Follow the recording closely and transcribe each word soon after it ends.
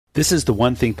This is the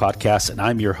One Thing Podcast, and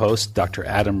I'm your host, Dr.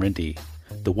 Adam Rindy.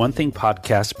 The One Thing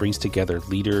Podcast brings together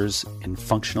leaders in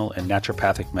functional and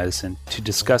naturopathic medicine to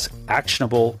discuss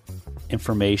actionable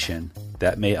information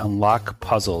that may unlock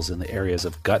puzzles in the areas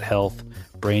of gut health,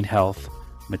 brain health,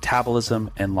 metabolism,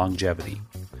 and longevity.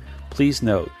 Please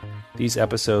note, these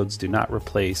episodes do not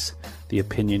replace the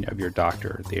opinion of your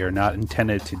doctor. They are not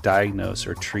intended to diagnose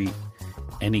or treat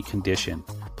any condition.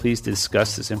 Please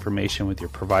discuss this information with your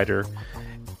provider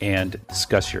and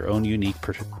discuss your own unique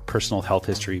personal health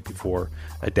history before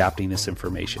adapting this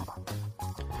information.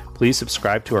 Please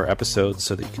subscribe to our episodes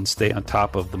so that you can stay on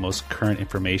top of the most current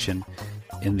information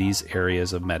in these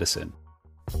areas of medicine.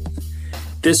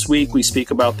 This week, we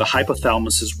speak about the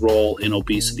hypothalamus's role in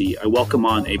obesity. I welcome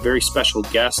on a very special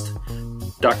guest,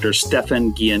 Dr.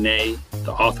 Stephan Guyenet,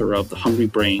 the author of The Hungry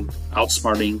Brain,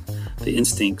 Outsmarting the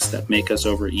Instincts That Make Us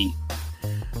Overeat.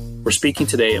 We're speaking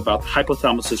today about the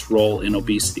hypothalamus's role in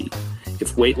obesity.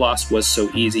 If weight loss was so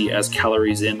easy as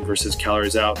calories in versus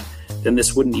calories out, then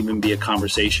this wouldn't even be a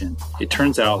conversation. It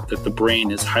turns out that the brain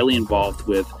is highly involved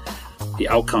with the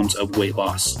outcomes of weight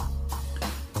loss.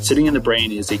 Sitting in the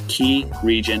brain is a key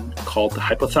region called the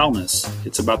hypothalamus.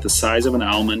 It's about the size of an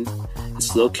almond.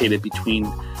 It's located between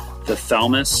the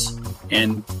thalamus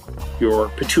and your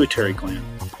pituitary gland.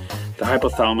 The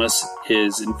hypothalamus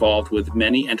is involved with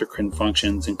many endocrine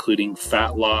functions, including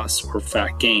fat loss or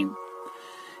fat gain.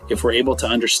 If we're able to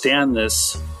understand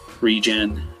this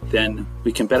region, then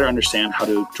we can better understand how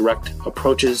to direct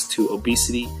approaches to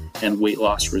obesity and weight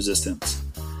loss resistance.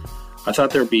 I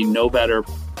thought there'd be no better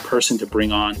person to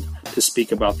bring on to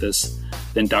speak about this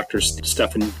than Dr.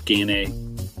 Stephan Guyenet.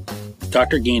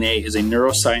 Dr. Guyenet is a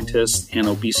neuroscientist and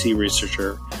obesity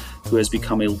researcher who has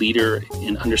become a leader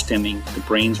in understanding the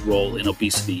brain's role in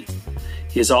obesity.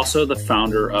 He is also the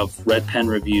founder of Red Pen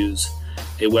Reviews,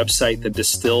 a website that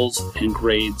distills and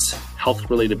grades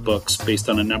health-related books based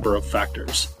on a number of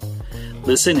factors.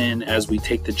 Listen in as we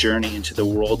take the journey into the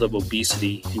world of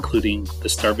obesity, including the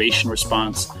starvation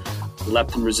response,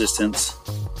 leptin resistance,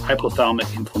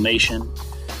 hypothalamic inflammation,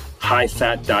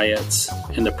 high-fat diets,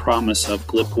 and the promise of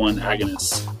GLP-1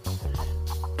 agonists.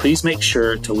 Please make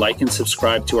sure to like and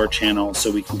subscribe to our channel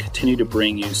so we can continue to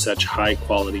bring you such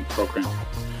high-quality programming.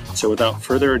 So without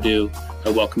further ado, I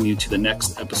welcome you to the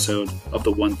next episode of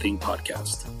the One Thing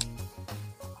Podcast.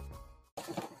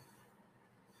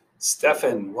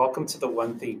 Stephan, welcome to the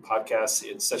One Thing Podcast.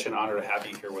 It's such an honor to have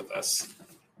you here with us.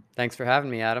 Thanks for having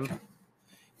me, Adam.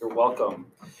 You're welcome.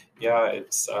 Yeah,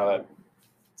 it's a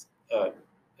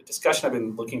discussion I've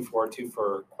been looking forward to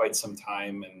for quite some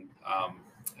time, and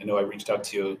I know I reached out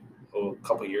to you a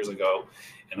couple of years ago,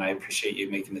 and I appreciate you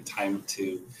making the time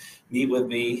to meet with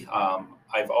me.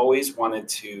 I've always wanted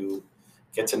to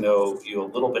get to know you a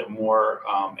little bit more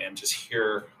and just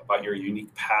hear about your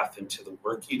unique path into the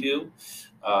work you do.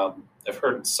 I've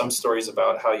heard some stories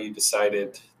about how you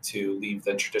decided to leave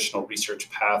the traditional research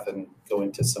path and go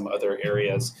into some other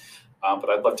areas,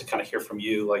 but I'd love to kind of hear from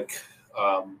you, like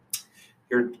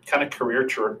your kind of career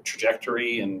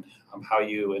trajectory and how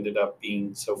you ended up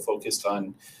being so focused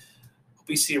on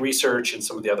obesity research and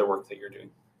some of the other work that you're doing.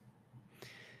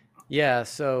 Yeah,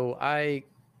 so I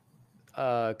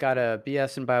got a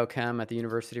BS in biochem at the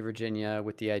University of Virginia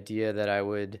with the idea that I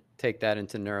would take that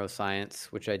into neuroscience,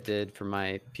 which I did for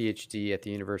my PhD at the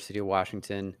University of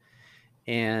Washington.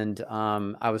 And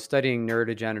I was studying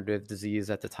neurodegenerative disease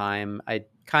at the time. I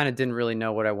kind of didn't really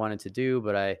know what I wanted to do,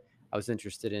 but I was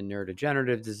interested in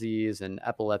neurodegenerative disease and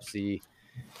epilepsy.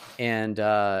 And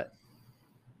but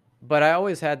I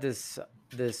always had this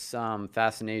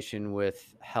fascination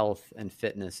with health and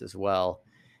fitness as well,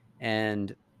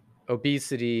 and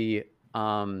obesity. There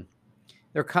are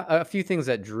a few things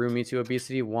that drew me to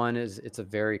obesity. One is it's a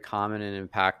very common and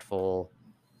impactful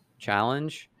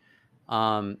challenge,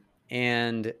 and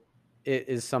it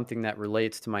is something that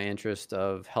relates to my interest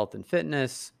of health and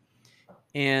fitness,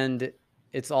 and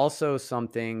it's also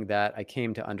something that I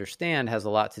came to understand has a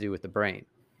lot to do with the brain.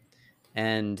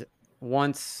 And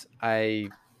once I,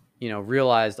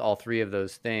 realized all three of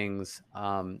those things,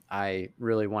 I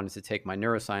really wanted to take my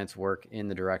neuroscience work in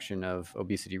the direction of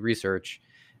obesity research.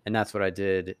 And that's what I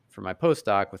did for my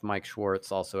postdoc with Mike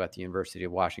Schwartz, also at the University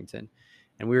of Washington.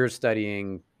 And we were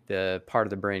studying the part of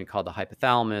the brain called the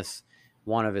hypothalamus.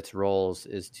 One of its roles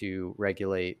is to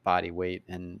regulate body weight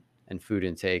and food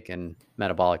intake and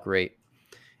metabolic rate.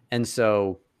 And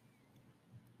so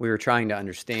we were trying to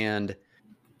understand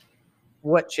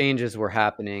what changes were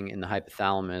happening in the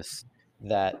hypothalamus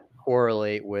that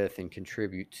correlate with and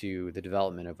contribute to the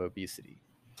development of obesity.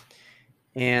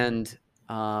 And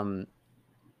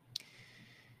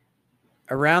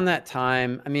around that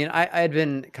time, I mean, I had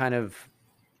been kind of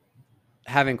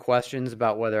having questions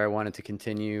about whether I wanted to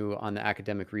continue on the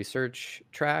academic research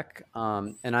track.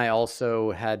 And I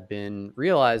also had been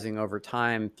realizing over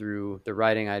time through the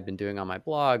writing I'd been doing on my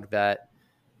blog that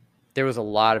there was a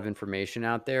lot of information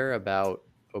out there about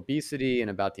obesity and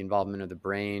about the involvement of the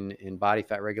brain in body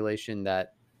fat regulation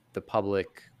that the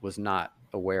public was not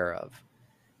aware of.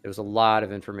 There was a lot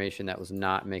of information that was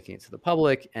not making it to the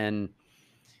public. And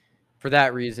for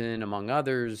that reason, among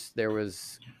others, there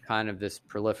was kind of this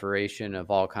proliferation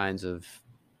of all kinds of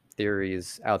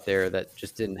theories out there that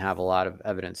just didn't have a lot of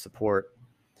evidence support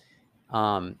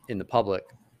in the public.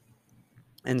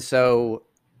 And so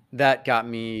that got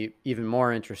me even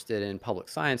more interested in public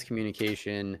science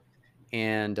communication.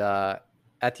 And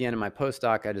at the end of my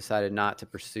postdoc, I decided not to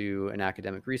pursue an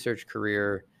academic research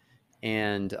career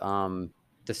and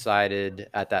decided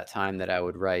at that time that I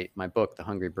would write my book, The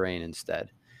Hungry Brain, instead.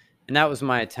 And that was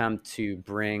my attempt to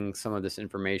bring some of this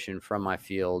information from my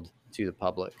field to the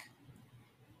public.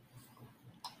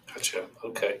 Gotcha.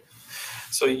 Okay.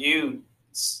 So you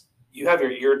have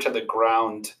your ear to the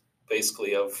ground,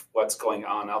 basically, of what's going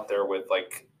on out there with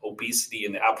like obesity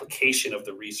and the application of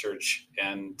the research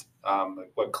and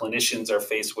what clinicians are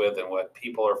faced with and what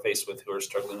people are faced with who are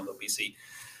struggling with obesity.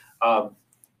 And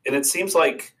it seems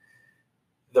like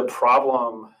the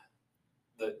problem,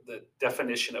 the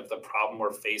definition of the problem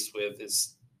we're faced with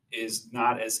is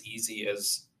not as easy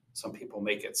as some people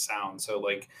make it sound. So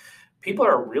like people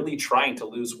are really trying to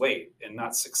lose weight and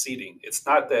not succeeding. It's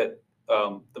not that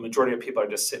the majority of people are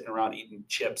just sitting around eating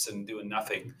chips and doing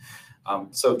nothing.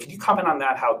 So can you comment on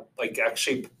that? How like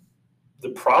actually the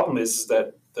problem is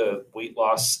that the weight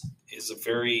loss is a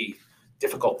very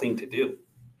difficult thing to do.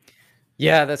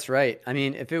 Yeah, that's right. I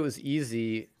mean, if it was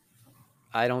easy,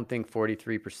 I don't think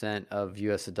 43% of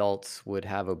U.S. adults would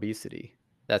have obesity.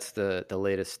 That's the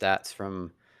latest stats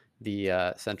from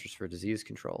the Centers for Disease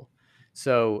Control.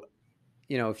 So,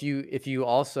 you know, if you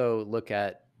also look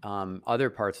at other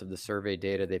parts of the survey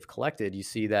data they've collected, you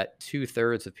see that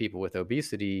 2/3 of people with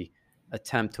obesity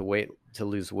attempt to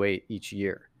lose weight each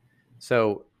year.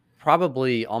 So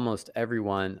probably almost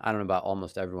everyone, I don't know about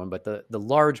almost everyone, but the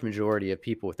large majority of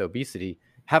people with obesity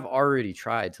have already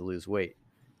tried to lose weight.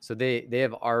 So they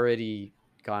have already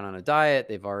gone on a diet.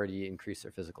 They've already increased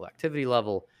their physical activity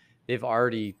level. They've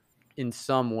already in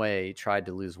some way tried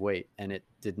to lose weight and it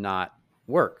did not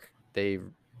work. They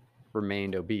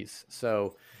remained obese.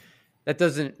 So that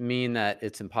doesn't mean that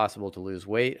it's impossible to lose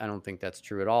weight. I don't think that's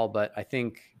true at all. But I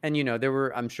think, and you know,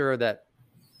 I'm sure that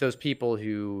those people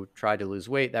who tried to lose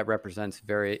weight, that represents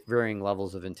varying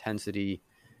levels of intensity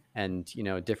and, you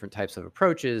know, different types of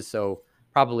approaches. So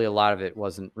probably a lot of it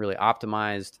wasn't really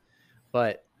optimized.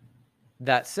 But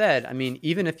that said, I mean,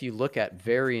 even if you look at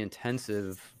very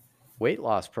intensive weight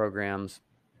loss programs,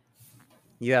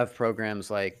 you have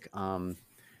programs like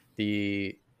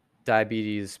the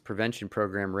Diabetes Prevention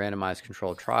Program randomized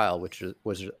controlled trial, which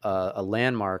was a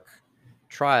landmark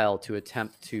trial to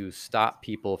attempt to stop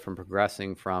people from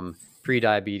progressing from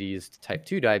prediabetes to type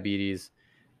 2 diabetes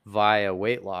via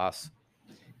weight loss.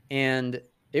 And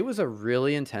it was a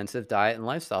really intensive diet and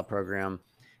lifestyle program.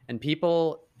 And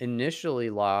people initially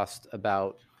lost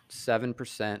about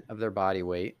 7% of their body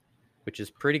weight, which is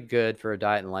pretty good for a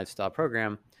diet and lifestyle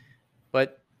program.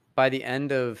 But by the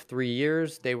end of 3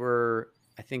 years, they were,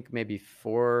 I think, maybe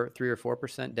 3 or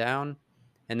 4% down.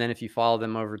 And then if you follow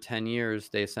them over 10 years,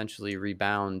 they essentially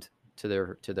rebound to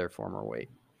their former weight.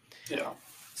 Yeah.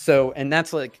 So, and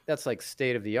that's like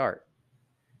state of the art.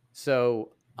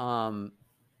 So,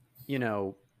 you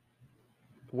know,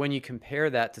 when you compare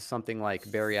that to something like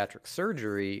bariatric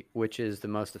surgery, which is the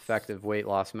most effective weight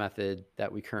loss method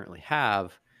that we currently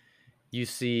have, you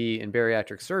see in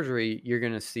bariatric surgery, you're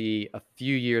going to see a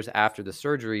few years after the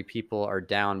surgery, people are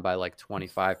down by like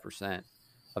 25%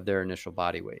 of their initial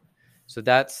body weight. So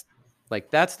that's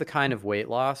the kind of weight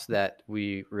loss that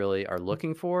we really are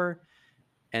looking for.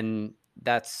 And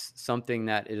that's something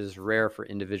that it is rare for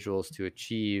individuals to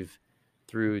achieve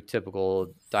through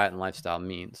typical diet and lifestyle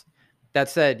means. That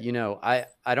said, you know, I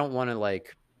don't want to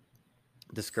like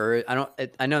discourage.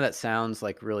 I know that sounds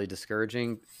like really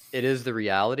discouraging. It is the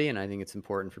reality, and I think it's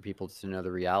important for people to know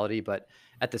the reality. But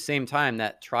at the same time,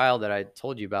 that trial that I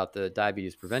told you about, the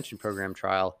Diabetes Prevention Program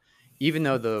trial, even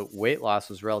though the weight loss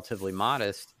was relatively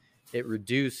modest, it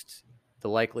reduced the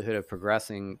likelihood of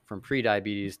progressing from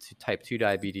prediabetes to type 2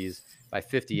 diabetes by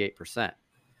 58%.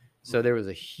 So there was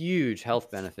a huge health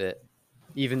benefit,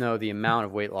 even though the amount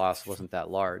of weight loss wasn't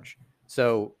that large.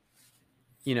 So,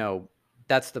 you know,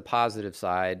 that's the positive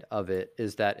side of it,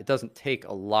 is that it doesn't take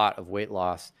a lot of weight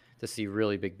loss to see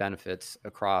really big benefits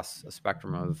across a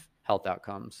spectrum of health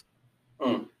outcomes.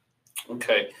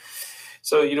 Okay.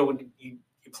 So, when you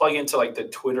plug into like the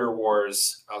Twitter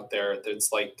wars out there,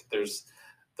 it's like there's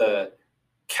the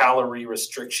calorie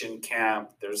restriction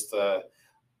camp, there's the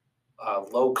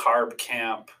low carb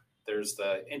camp, there's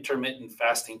the intermittent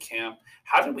fasting camp.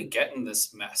 How did we get in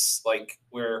this mess? Like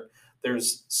where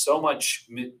there's so much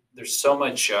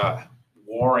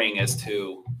warring as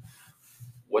to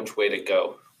which way to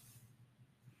go.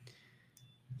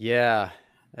 Yeah,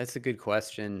 that's a good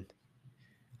question.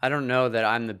 I don't know that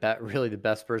I'm really the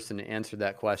best person to answer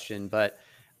that question, but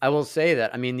I will say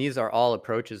that, I mean, these are all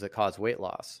approaches that cause weight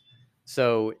loss.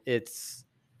 So it's,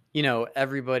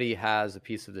 everybody has a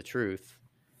piece of the truth.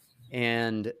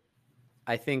 And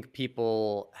I think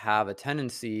people have a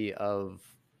tendency of,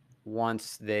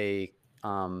 once they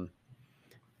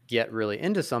get really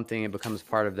into something, it becomes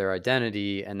part of their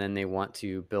identity, and then they want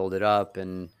to build it up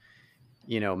and,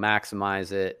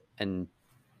 maximize it and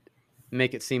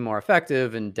make it seem more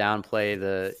effective and downplay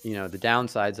the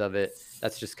downsides of it.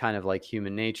 That's just kind of like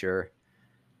human nature.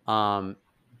 And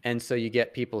so you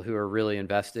get people who are really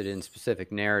invested in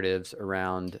specific narratives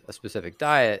around a specific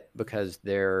diet because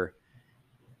their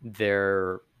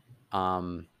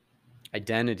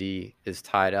identity is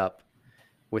tied up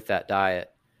with that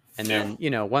diet. And then,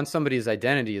 once somebody's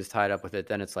identity is tied up with it,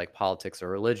 then it's like politics or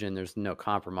religion. There's no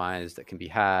compromise that can be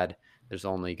had. There's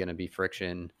only going to be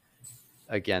friction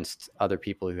against other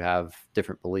people who have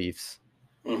different beliefs.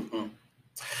 Mm-hmm.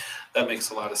 That makes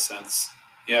a lot of sense.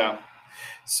 Yeah.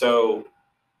 So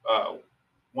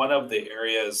one of the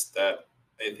areas that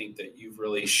I think that you've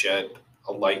really shed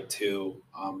a light to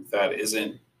that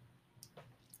isn't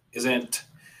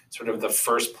sort of the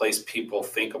first place people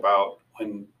think about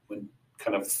when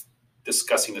kind of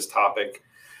discussing this topic.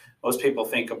 Most people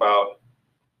think about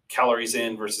calories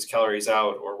in versus calories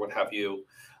out or what have you.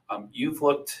 You've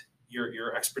looked,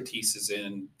 your expertise is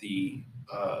in the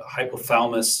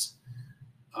hypothalamus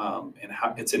and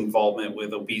how its involvement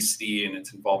with obesity and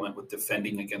its involvement with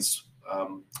defending against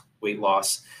weight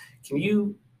loss. Can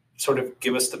you sort of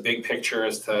give us the big picture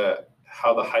as to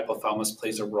how the hypothalamus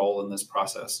plays a role in this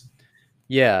process?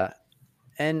 Yeah.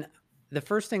 And the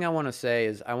first thing I want to say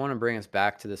is I want to bring us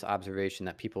back to this observation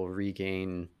that people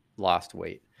regain lost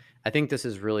weight. I think this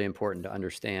is really important to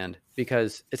understand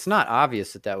because it's not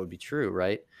obvious that would be true,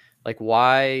 right? Like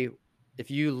why, if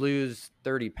you lose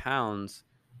 30 pounds,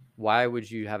 why would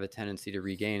you have a tendency to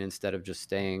regain instead of just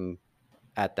staying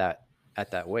at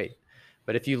that weight?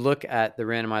 But if you look at the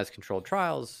randomized controlled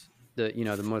trials,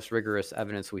 the most rigorous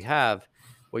evidence we have,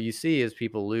 what you see is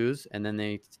people lose and then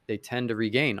they tend to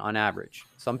regain on average.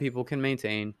 Some people can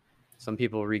maintain, some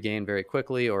people regain very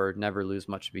quickly or never lose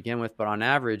much to begin with, but on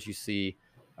average you see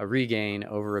a regain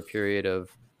over a period of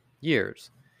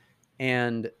years.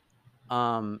 And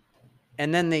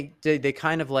then they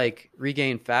kind of like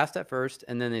regain fast at first,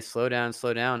 and then they slow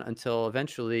down until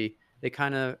eventually they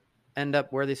kind of end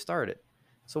up where they started.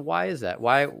 So why is that?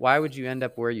 Why would you end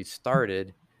up where you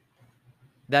started?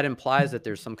 That implies that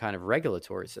there's some kind of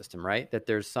regulatory system, right? That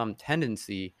there's some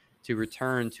tendency to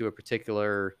return to a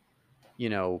particular,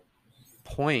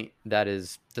 point that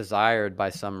is desired by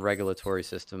some regulatory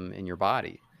system in your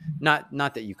body. Not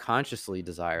that you consciously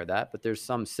desire that, but there's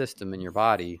some system in your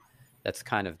body that's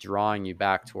kind of drawing you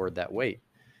back toward that weight.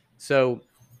 So,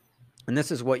 and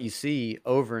this is what you see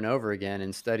over and over again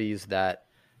in studies that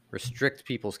restrict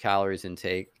people's calories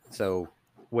intake. So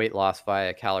weight loss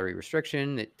via calorie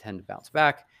restriction, they tend to bounce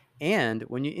back. And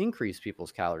when you increase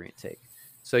people's calorie intake,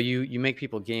 so you make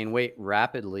people gain weight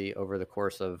rapidly over the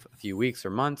course of a few weeks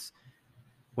or months.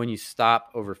 When you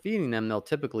stop overfeeding them, they'll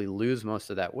typically lose most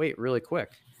of that weight really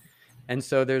quick. And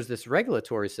so there's this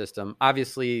regulatory system.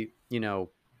 Obviously,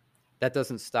 that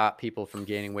doesn't stop people from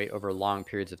gaining weight over long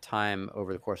periods of time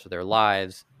over the course of their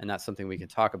lives. And that's something we can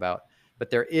talk about. But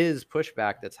there is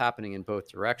pushback that's happening in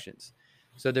both directions.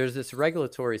 So there's this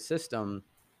regulatory system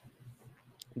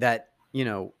that,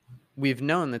 we've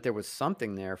known that there was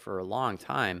something there for a long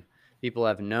time. People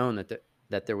have known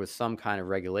that there was some kind of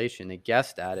regulation. They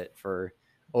guessed at it for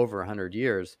over 100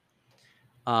 years.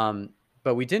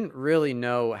 But we didn't really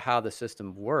know how the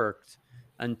system worked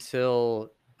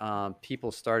until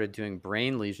people started doing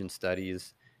brain lesion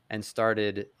studies and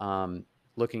started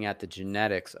looking at the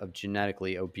genetics of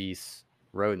genetically obese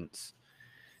rodents.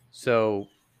 So,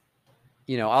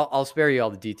 I'll spare you all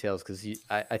the details because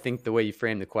I think the way you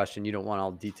frame the question, you don't want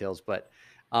all the details. But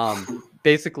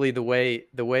basically, the way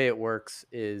it works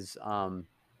is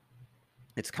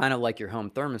it's kind of like your home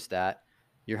thermostat.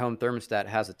 Your home thermostat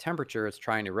has a temperature it's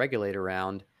trying to regulate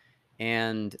around.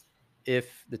 And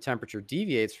if the temperature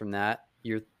deviates from that,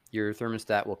 your your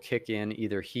thermostat will kick in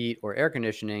either heat or air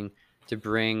conditioning to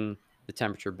bring the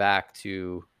temperature back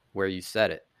to where you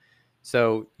set it.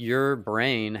 So your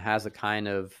brain has a kind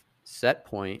of set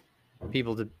point.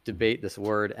 People debate this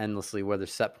word endlessly, whether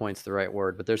set point's the right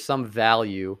word, but there's some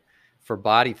value for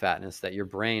body fatness that your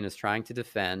brain is trying to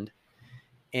defend.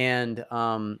 And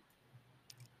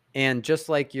just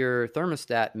like your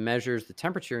thermostat measures the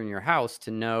temperature in your house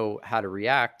to know how to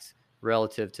react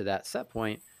relative to that set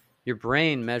point, your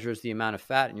brain measures the amount of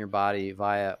fat in your body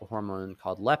via a hormone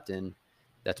called leptin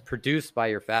that's produced by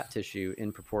your fat tissue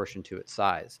in proportion to its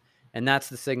size. And that's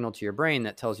the signal to your brain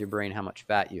that tells your brain how much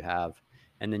fat you have.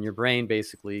 And then your brain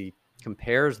basically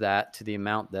compares that to the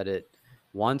amount that it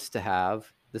wants to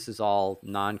have. This is all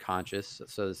non-conscious,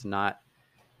 so it's not,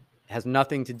 has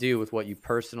nothing to do with what you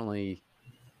personally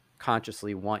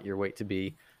consciously want your weight to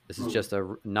be. This is just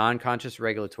a non-conscious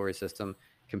regulatory system,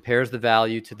 compares the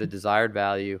value to the desired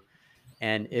value.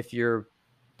 And if you're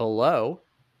below,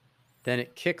 then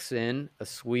it kicks in a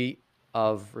suite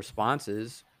of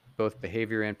responses, both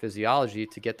behavior and physiology,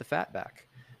 to get the fat back.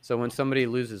 So when somebody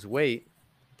loses weight,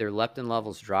 their leptin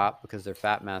levels drop because their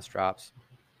fat mass drops.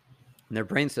 And their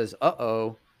brain says,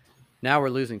 uh-oh, now we're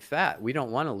losing fat. We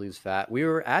don't want to lose fat. We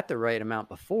were at the right amount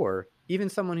before. Even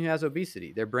someone who has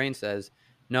obesity, their brain says,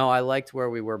 no, I liked where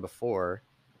we were before.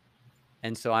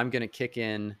 And so I'm going to kick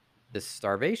in this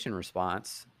starvation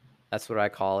response. That's what I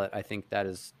call it. I think that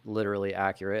is literally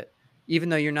accurate. Even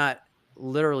though you're not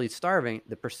literally starving,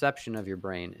 the perception of your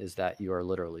brain is that you are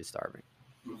literally starving.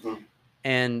 Mm-hmm.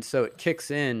 And so it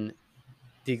kicks in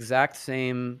the exact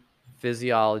same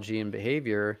physiology and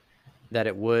behavior that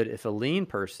it would if a lean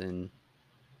person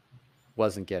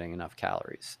wasn't getting enough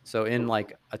calories. So in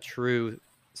like a true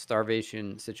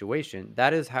starvation situation,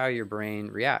 that is how your brain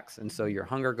reacts. And so your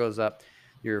hunger goes up,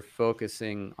 you're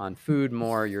focusing on food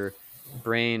more, your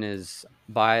brain is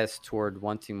biased toward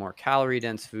wanting more calorie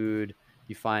dense food,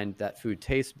 you find that food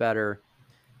tastes better,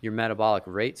 your metabolic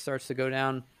rate starts to go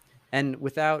down, and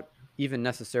without even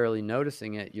necessarily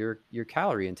noticing it, your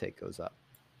calorie intake goes up.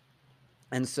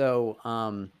 And so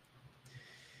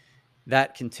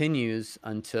that continues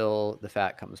until the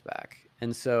fat comes back.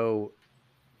 And so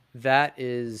that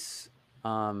is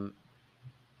the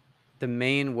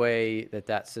main way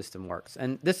that system works.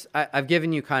 And this, I've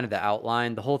given you kind of the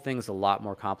outline. The whole thing is a lot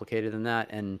more complicated than that.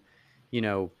 And, you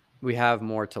know, we have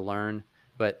more to learn.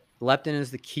 But leptin is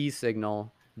the key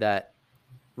signal that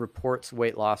reports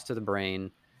weight loss to the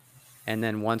brain. And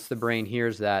then once the brain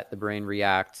hears that, the brain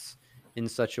reacts in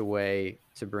such a way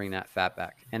to bring that fat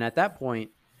back. And at that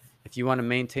point, if you want to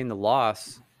maintain the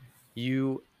loss,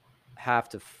 you have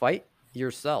to fight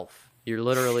yourself. You're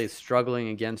literally struggling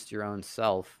against your own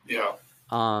self. Yeah.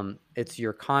 It's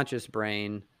your conscious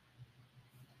brain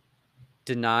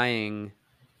denying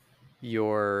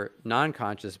your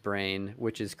non-conscious brain,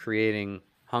 which is creating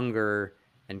hunger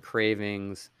and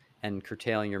cravings and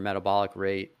curtailing your metabolic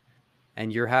rate.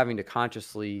 And you're having to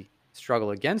consciously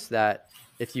struggle against that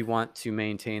if you want to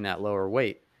maintain that lower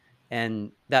weight.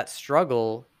 And that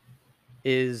struggle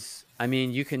is, I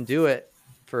mean, you can do it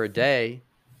for a day,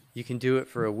 you can do it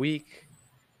for a week,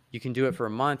 you can do it for a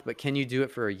month, but can you do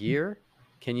it for a year?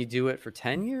 Can you do it for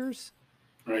 10 years?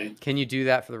 Right. Can you do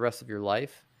that for the rest of your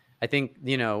life? I think,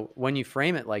 you know, when you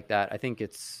frame it like that, I think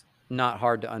it's not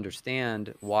hard to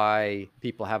understand why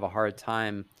people have a hard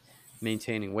time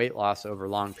maintaining weight loss over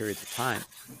long periods of time.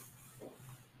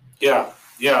 Yeah.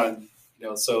 You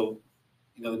know, so,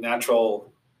 you know, the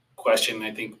natural question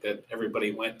I think that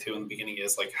everybody went to in the beginning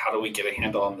is like, how do we get a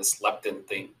handle on this leptin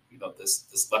thing? You know,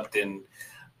 this leptin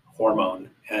hormone.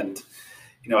 And,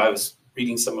 you know, I was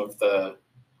reading some of the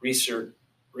recent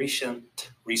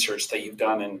research that you've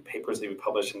done and papers that you've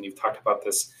published, and you've talked about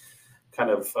this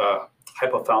kind of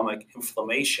hypothalamic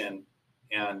inflammation,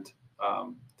 and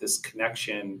this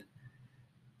connection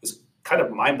is kind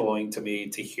of mind-blowing to me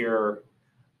to hear,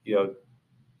 you know,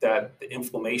 that the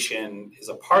inflammation is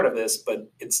a part of this, but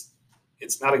it's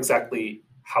not exactly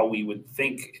how we would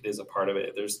think it is a part of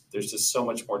it. There's just so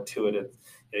much more to it.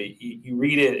 You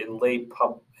read it in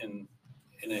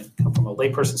from a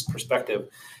layperson's perspective.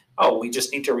 Oh, we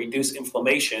just need to reduce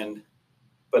inflammation,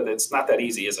 but it's not that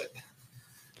easy, is it?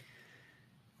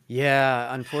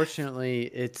 Yeah, unfortunately,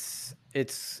 it's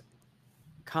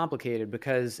complicated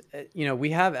because, you know, we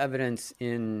have evidence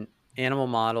in animal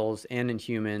models and in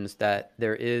humans that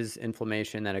there is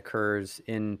inflammation that occurs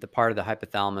in the part of the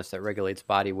hypothalamus that regulates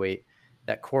body weight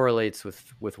that correlates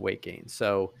with weight gain.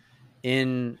 So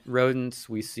in rodents,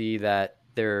 we see that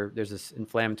there's this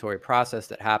inflammatory process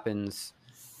that happens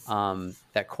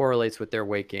that correlates with their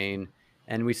weight gain.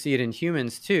 And we see it in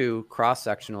humans too,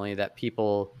 cross-sectionally, that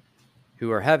people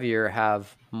who are heavier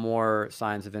have more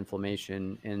signs of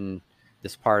inflammation in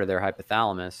this part of their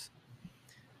hypothalamus.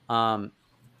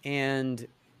 And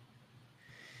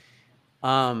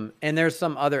there's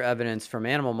some other evidence from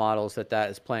animal models that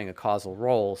is playing a causal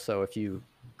role. So if you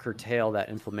curtail that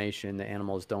inflammation, the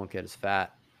animals don't get as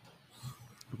fat.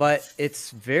 But it's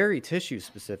very tissue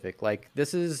specific. Like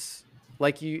this is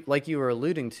like you were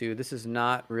alluding to, this is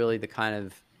not really the kind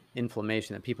of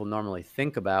inflammation that people normally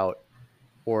think about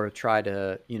or try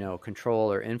to,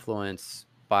 control or influence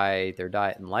by their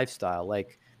diet and lifestyle.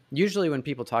 Like usually when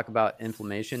people talk about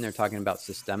inflammation, they're talking about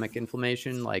systemic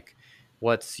inflammation, like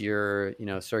what's your,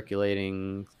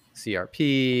 circulating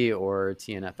CRP or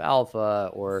TNF alpha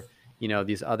or,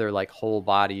 these other like whole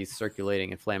body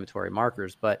circulating inflammatory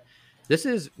markers. But this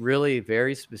is really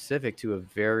very specific to a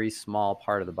very small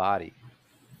part of the body.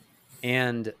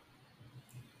 And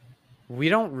we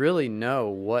don't really know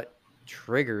what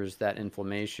triggers that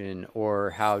inflammation or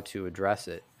how to address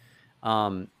it.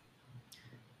 Although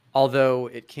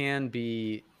it can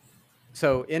be,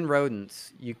 so in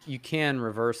rodents, you can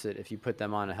reverse it if you put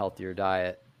them on a healthier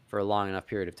diet for a long enough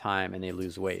period of time and they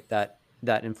lose weight. That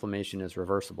inflammation is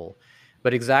reversible.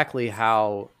 But exactly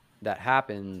how that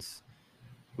happens,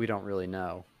 we don't really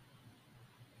know.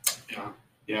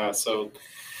 Yeah. So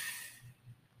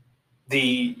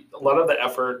a lot of the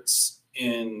efforts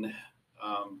in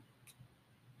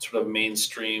sort of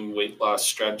mainstream weight loss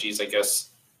strategies, I guess,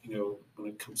 when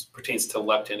it pertains to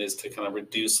leptin, is to kind of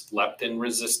reduce leptin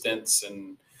resistance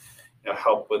and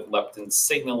help with leptin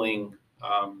signaling.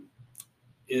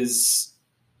 Is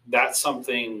that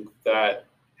something that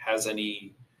has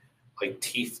any like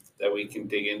teeth that we can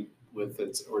dig in with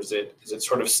it, or is it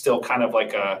sort of still kind of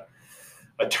like a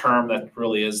term that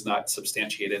really is not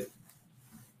substantiated?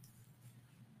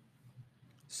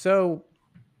 So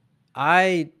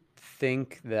I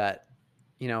think that,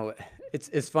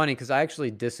 it's funny because I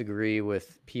actually disagree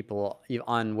with people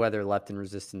on whether leptin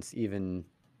resistance even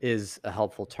is a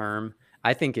helpful term.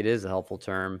 I think it is a helpful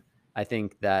term. I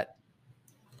think that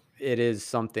it is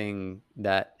something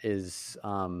that is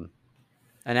an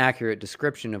accurate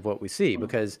description of what we see,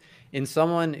 because in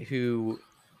someone who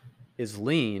is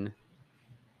lean,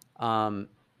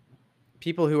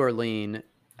 people who are lean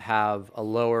have a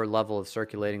lower level of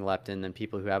circulating leptin than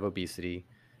people who have obesity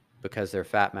because their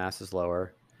fat mass is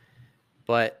lower.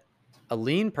 But a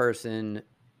lean person,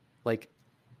 like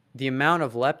the amount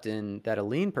of leptin that a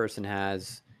lean person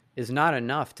has is not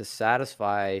enough to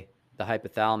satisfy the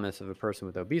hypothalamus of a person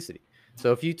with obesity.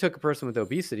 So if you took a person with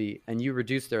obesity and you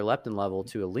reduced their leptin level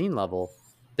to a lean level,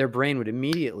 their brain would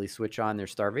immediately switch on their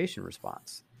starvation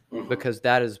response, because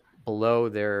that is below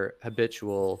their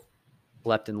habitual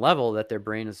leptin level that their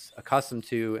brain is accustomed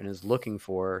to and is looking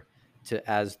for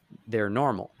as their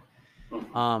normal.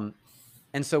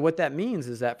 And so what that means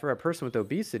is that for a person with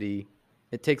obesity,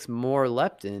 it takes more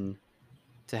leptin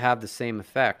to have the same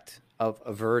effect of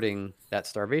averting that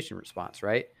starvation response,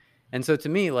 right? And so to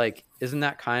me, like, isn't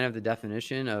that kind of the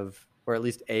definition of, or at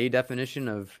least a definition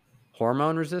of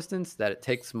hormone resistance, that it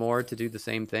takes more to do the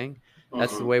same thing?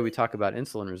 That's the way we talk about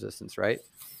insulin resistance, right?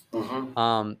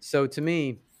 So to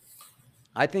me,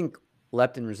 I think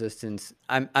leptin resistance,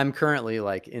 I'm currently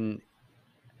like in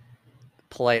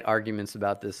polite arguments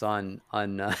about this on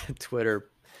Twitter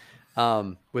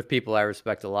with people I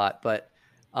respect a lot. But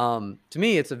to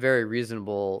me, it's a very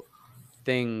reasonable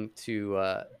thing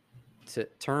to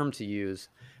term to use.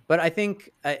 But I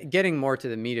think getting more to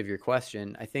the meat of your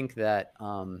question, I think that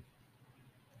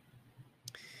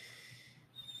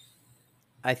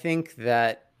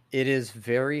it is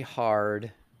very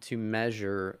hard to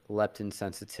measure leptin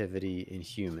sensitivity in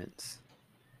humans.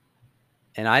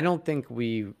 And I don't think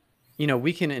we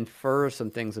can infer some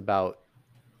things about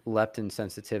leptin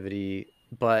sensitivity,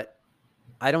 but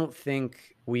I don't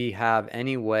think we have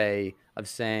any way of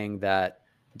saying that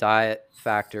diet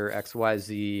factor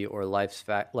XYZ or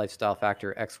lifestyle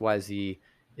factor XYZ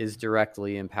is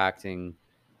directly impacting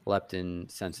leptin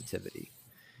sensitivity.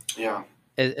 Yeah.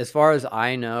 As far as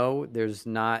I know, there's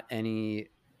not any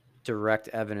direct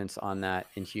evidence on that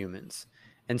in humans.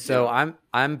 And so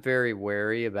I'm very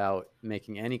wary about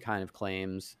making any kind of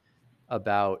claims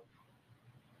about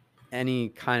any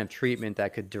kind of treatment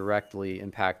that could directly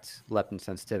impact leptin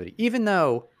sensitivity, even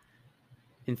though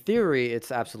in theory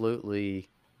it's absolutely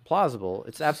plausible.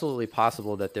 It's absolutely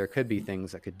possible that there could be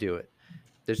things that could do it.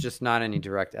 There's just not any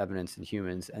direct evidence in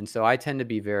humans. And so I tend to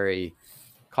be very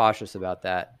cautious about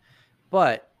that.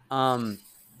 But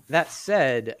that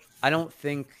said, I don't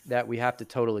think that we have to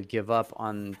totally give up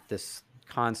on this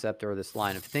concept or this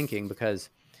line of thinking, because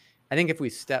I think if we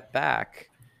step back,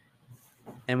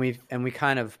 And we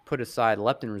kind of put aside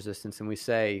leptin resistance and we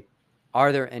say,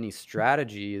 are there any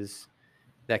strategies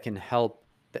that can help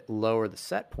lower the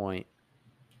set point?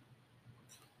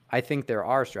 I think there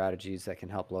are strategies that can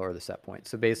help lower the set point.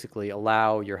 So basically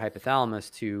allow your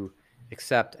hypothalamus to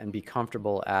accept and be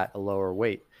comfortable at a lower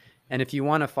weight. And if you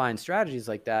want to find strategies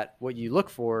like that, what you look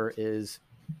for is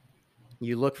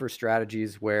you look for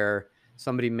strategies where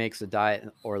somebody makes a diet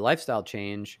or lifestyle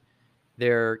change,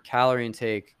 their calorie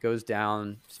intake goes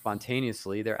down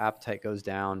spontaneously, their appetite goes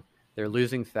down, they're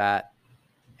losing fat,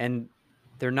 and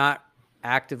they're not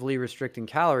actively restricting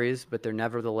calories, but they're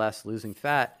nevertheless losing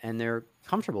fat and they're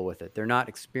comfortable with it. They're not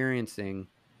experiencing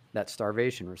that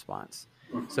starvation response.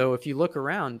 So if you look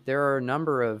around, there are a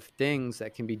number of things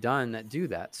that can be done that do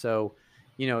that. So,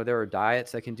 there are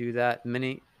diets that can do that.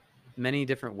 Many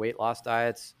different weight loss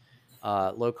diets,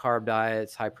 low carb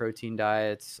diets, high protein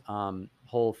diets,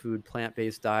 whole food,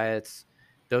 plant-based diets.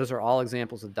 Those are all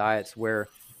examples of diets where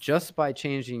just by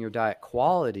changing your diet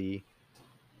quality,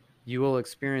 you will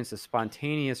experience a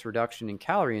spontaneous reduction in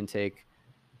calorie intake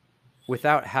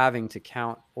without having to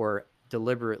count or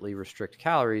deliberately restrict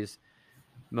calories.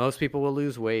 Most people will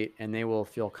lose weight and they will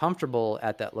feel comfortable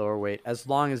at that lower weight as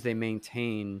long as they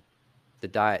maintain the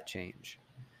diet change.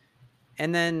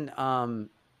 And then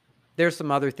there's some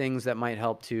other things that might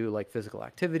help too, like physical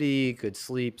activity, good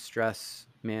sleep, stress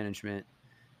management.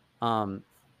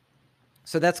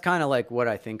 So that's kind of like what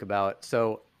I think about.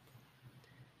 So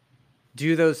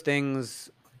do those things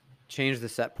change the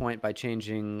set point by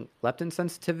changing leptin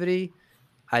sensitivity?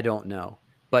 I don't know.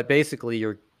 But basically,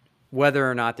 whether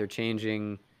or not they're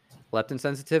changing leptin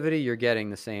sensitivity, you're getting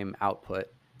the same output.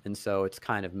 And so it's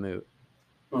kind of moot.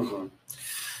 Mm-hmm.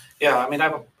 Yeah, I mean,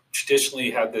 I've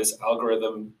traditionally had this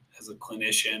algorithm as a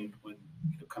clinician when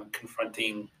kind of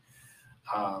confronting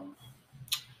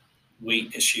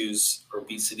weight issues or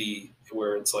obesity,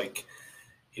 where it's like,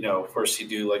 first you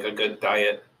do like a good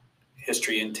diet,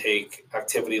 history intake,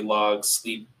 activity logs,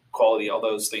 sleep quality, all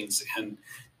those things, and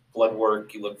blood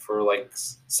work. You look for like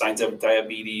signs of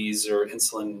diabetes or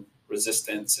insulin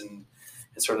resistance and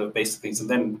sort of basic things. And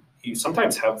then you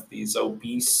sometimes have these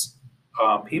obese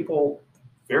people,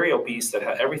 very obese, that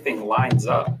have everything lines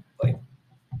up, like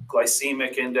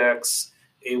glycemic index,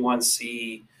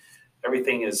 A1C,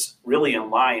 everything is really in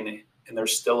line and they're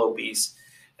still obese.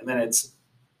 And then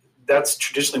that's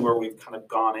traditionally where we've kind of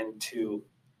gone into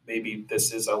maybe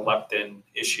this is a leptin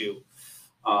issue.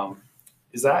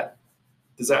 Does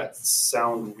that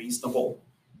sound reasonable?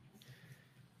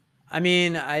 I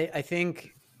mean, I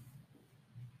think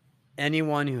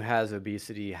anyone who has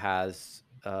obesity has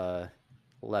a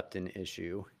leptin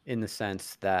issue in the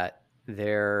sense that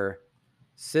their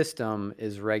system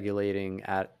is regulating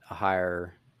at a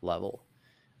higher level.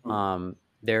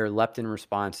 Their leptin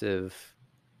responsive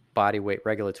body weight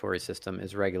regulatory system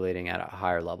is regulating at a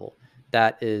higher level.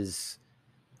 That is,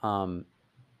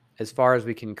 as far as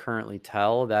we can currently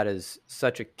tell, that is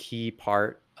such a key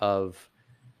part of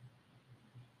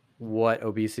what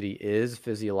obesity is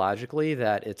physiologically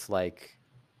that it's like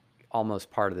almost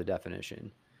part of the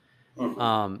definition.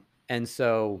 And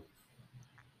so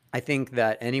I think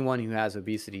that anyone who has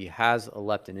obesity has a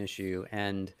leptin issue,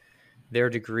 and their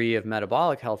degree of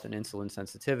metabolic health and insulin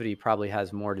sensitivity probably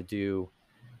has more to do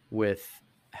with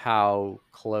how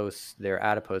close their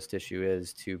adipose tissue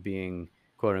is to being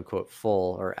quote unquote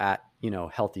full or at,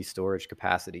 healthy storage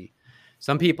capacity.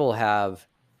 Some people have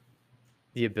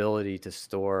the ability to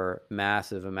store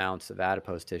massive amounts of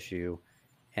adipose tissue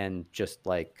and just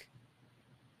like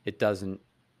it doesn't,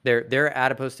 their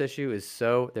adipose tissue is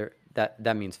so there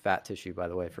that means fat tissue, by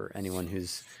the way, for anyone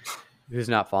who's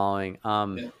not following.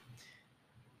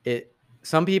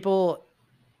 Some people,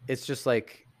 it's just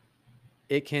like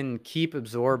it can keep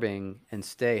absorbing and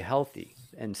stay healthy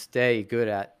and stay good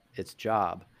at its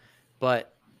job.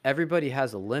 But everybody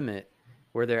has a limit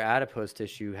where their adipose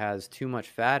tissue has too much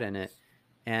fat in it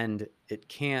and it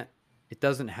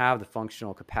doesn't have the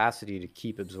functional capacity to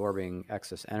keep absorbing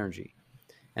excess energy.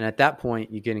 And at that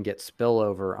point, you're going to get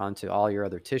spillover onto all your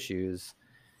other tissues.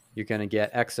 You're going to get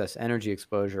excess energy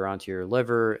exposure onto your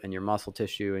liver and your muscle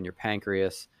tissue and your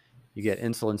pancreas. You get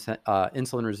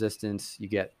insulin resistance. You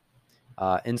get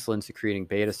insulin secreting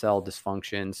beta cell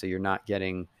dysfunction. So you're not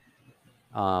getting,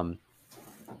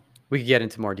 we could get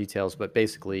into more details, but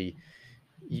basically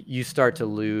you start to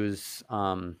lose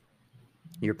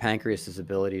your pancreas's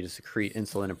ability to secrete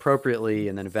insulin appropriately.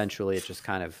 And then eventually it just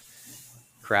kind of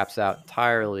craps out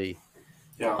entirely.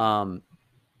 Yeah.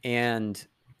 And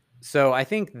so I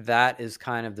think that is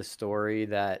kind of the story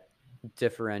that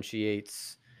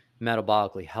differentiates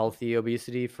metabolically healthy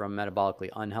obesity from metabolically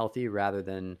unhealthy rather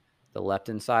than the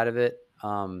leptin side of it.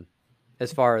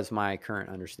 as far as my current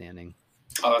understanding.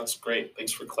 Oh, that's great.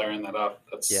 Thanks for clearing that up.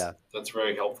 That's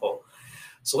very helpful.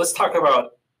 So let's talk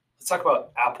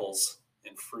about apples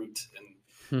and fruit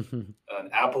and an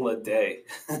apple a day.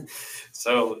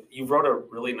 So you wrote a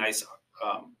really nice. It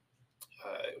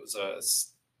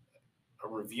was a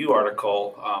review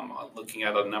article looking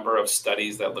at a number of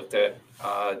studies that looked at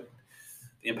the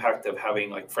impact of having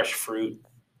like fresh fruit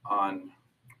on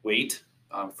weight,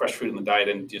 fresh fruit in the diet,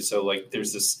 and just so like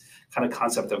there's this kind of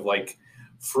concept of like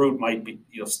fruit might be,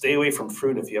 stay away from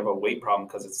fruit if you have a weight problem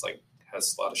because it's like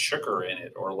has a lot of sugar in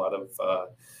it or a lot of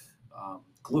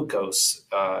glucose,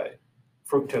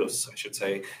 fructose, I should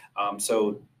say.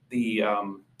 So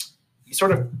you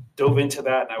sort of dove into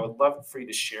that, and I would love for you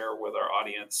to share with our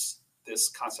audience this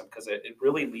concept because it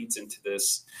really leads into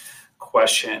this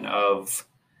question of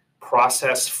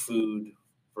processed food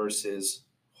versus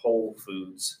whole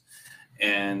foods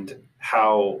and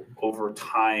how over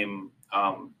time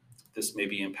this may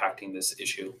be impacting this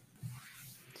issue.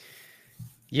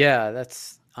 Yeah,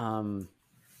 that's I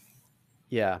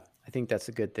think that's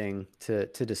a good thing to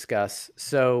discuss.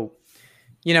 So,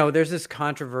 there's this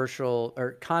controversy,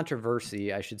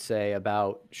 I should say,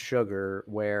 about sugar,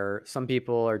 where some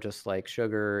people are just like,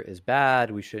 sugar is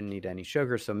bad, we shouldn't eat any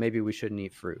sugar, so maybe we shouldn't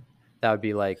eat fruit. That would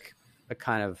be like a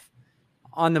kind of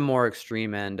on the more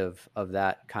extreme end of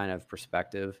that kind of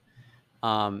perspective.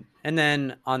 And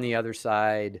then on the other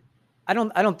side, I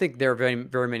don't think there are very,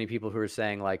 very many people who are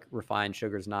saying like refined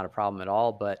sugar is not a problem at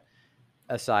all, but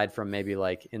aside from maybe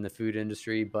like in the food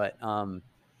industry, but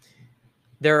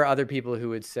there are other people who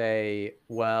would say,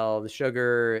 well, the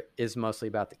sugar is mostly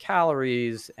about the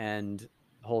calories and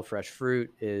whole fresh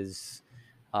fruit is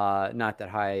not that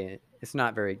high. It's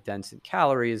not very dense in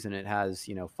calories and it has,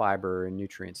 fiber and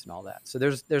nutrients and all that. So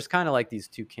there's kind of like these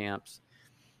two camps,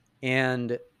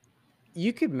 and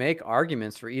you could make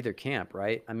arguments for either camp,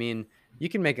 right? I mean, you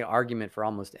can make an argument for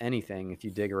almost anything if you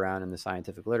dig around in the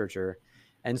scientific literature.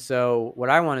 And so what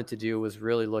I wanted to do was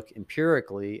really look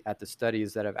empirically at the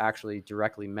studies that have actually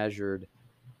directly measured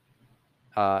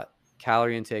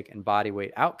calorie intake and body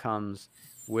weight outcomes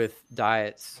with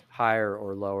diets higher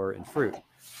or lower in fruit.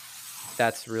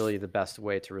 That's really the best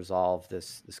way to resolve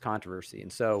this controversy.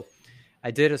 And so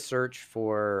I did a search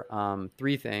for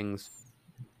three things.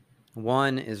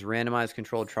 One is randomized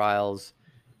controlled trials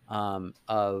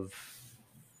of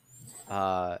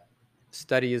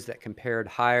studies that compared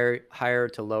higher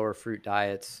to lower fruit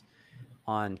diets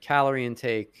on calorie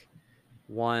intake.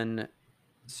 One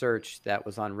search that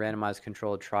was on randomized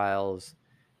controlled trials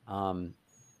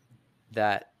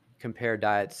that compared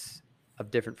diets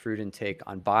of different fruit intake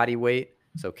on body weight,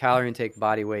 so calorie intake,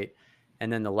 body weight.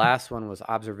 And then the last one was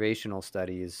observational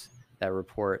studies that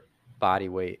report body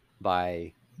weight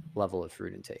by level of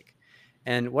fruit intake.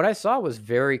 And what I saw was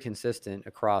very consistent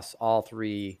across all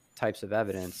three types of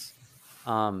evidence,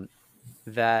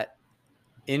 that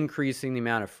increasing the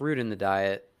amount of fruit in the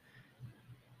diet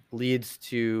leads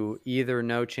to either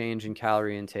no change in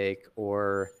calorie intake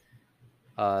or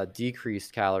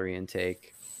decreased calorie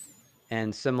intake,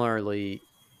 and similarly,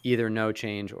 either no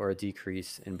change or a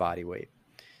decrease in body weight.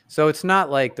 So it's not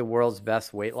like the world's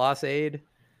best weight loss aid,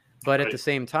 but at the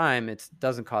same time, it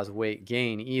doesn't cause weight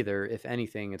gain either. If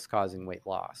anything, it's causing weight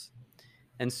loss.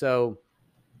 And so,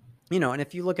 and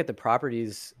if you look at the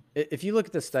properties, if you look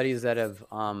at the studies that have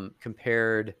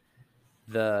compared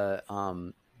the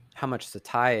how much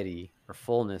satiety or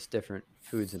fullness different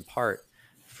foods impart,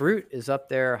 fruit is up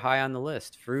there high on the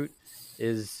list. Fruit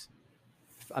is,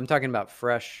 I'm talking about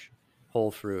fresh,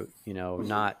 whole fruit,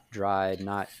 not dried,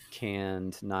 not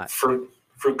canned, not fruit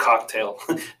cocktail,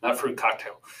 not fruit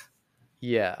cocktail.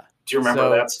 Yeah. Do you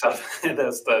remember that stuff?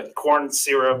 That's the corn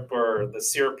syrup or the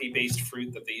syrupy based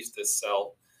fruit that they used to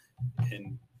sell.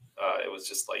 And it was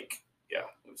just like, it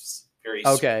was very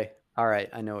okay. Sweet. All right.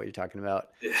 I know what you're talking about.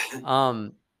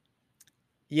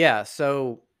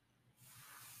 So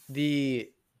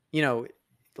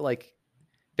like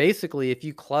basically if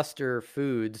you cluster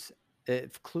foods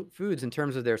in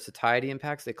terms of their satiety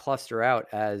impacts, they cluster out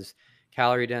as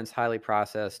calorie dense, highly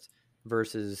processed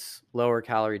versus lower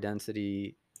calorie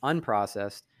density,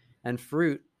 unprocessed, and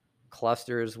fruit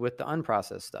clusters with the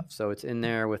unprocessed stuff. So it's in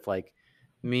there with like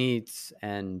meats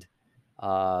and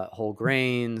whole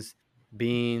grains,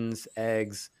 beans,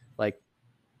 eggs, like,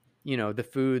 the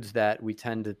foods that we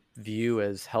tend to view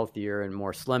as healthier and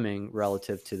more slimming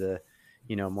relative to the,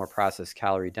 more processed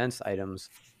calorie dense items.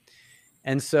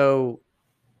 And so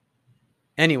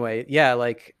anyway,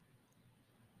 like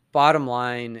bottom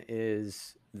line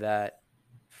is that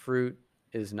fruit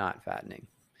is not fattening.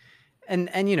 And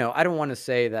I don't want to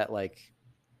say that like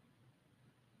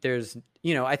there's,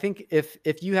 I think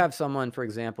if you have someone, for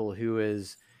example, who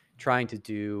is trying to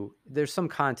do, there's some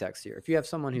context here. If you have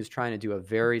someone who's trying to do a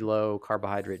very low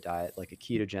carbohydrate diet, like a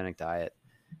ketogenic diet,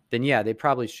 then yeah, they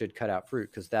probably should cut out fruit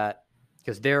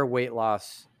because their weight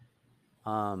loss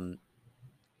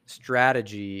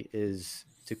strategy is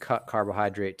to cut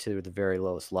carbohydrate to the very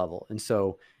lowest level. And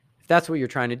so if that's what you're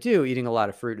trying to do, eating a lot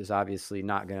of fruit is obviously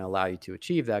not going to allow you to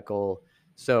achieve that goal.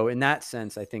 So in that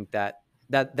sense, I think that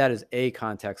is a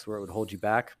context where it would hold you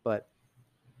back. But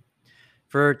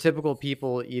for typical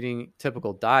people eating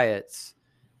typical diets,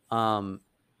 I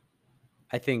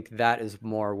think that is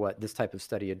more what this type of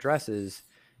study addresses.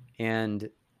 And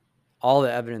all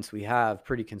the evidence we have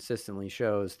pretty consistently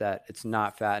shows that it's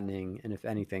not fattening. And if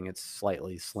anything, it's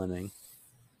slightly slimming.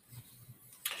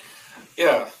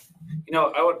 Yeah. I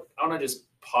want to just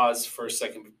pause for a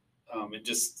second and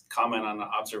just comment on the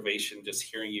observation, just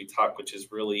hearing you talk, which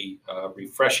is really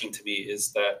refreshing to me,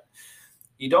 is that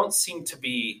you don't seem to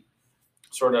be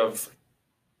sort of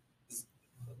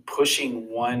pushing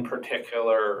one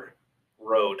particular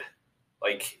road.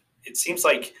 Like, it seems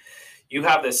like you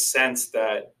have this sense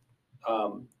that,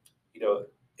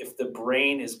 if the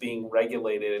brain is being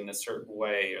regulated in a certain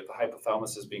way, or the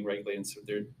hypothalamus is being regulated, so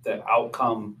the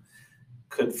outcome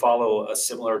could follow a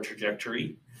similar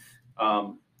trajectory.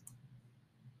 And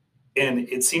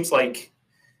it seems like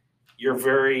you're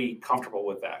very comfortable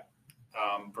with that,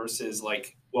 versus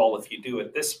like, well, if you do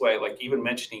it this way, like even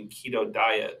mentioning keto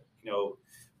diet,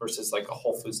 versus like a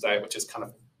whole foods diet, which is kind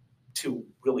of two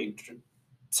really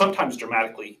sometimes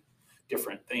dramatically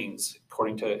different things,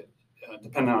 according to,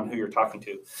 depending on who you're talking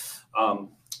to.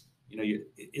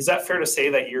 Is that fair to say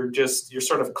that you're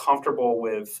sort of comfortable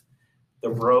with the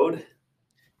road?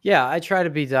 Yeah, I try to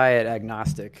be diet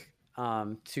agnostic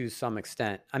to some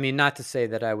extent. I mean, not to say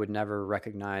that I would never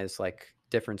recognize like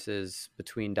differences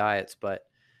between diets, but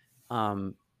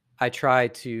I try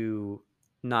to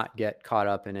not get caught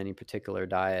up in any particular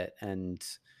diet and,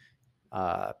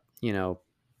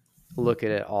 look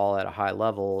at it all at a high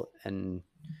level. And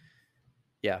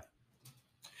yeah.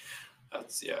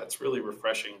 It's really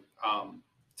refreshing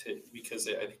because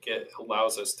I think it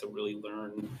allows us to really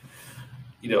learn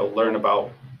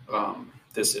about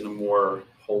this in a more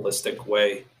holistic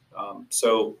way.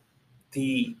 So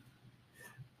I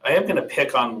am going to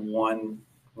pick on one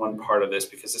part of this,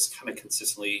 because this kind of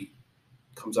consistently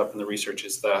comes up in the research,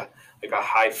 is a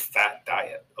high fat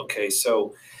diet. Okay.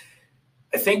 So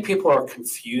I think people are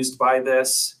confused by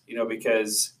this,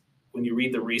 because when you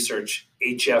read the research,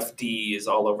 HFD is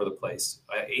all over the place.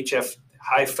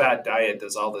 High fat diet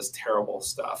does all this terrible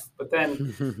stuff. But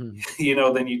then,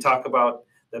 then you talk about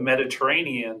the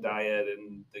Mediterranean diet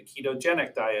and the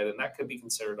ketogenic diet, and that could be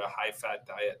considered a high fat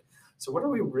diet. So what are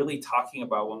we really talking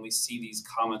about when we see these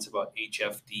comments about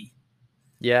HFD?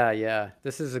 Yeah.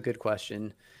 This is a good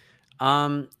question.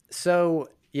 So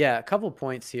yeah, a couple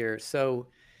points here. So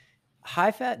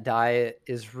high fat diet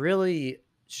is really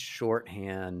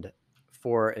shorthand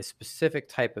for a specific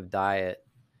type of diet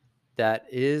that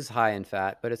is high in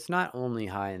fat, but it's not only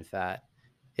high in fat.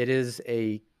 It is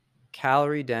a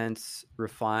calorie dense,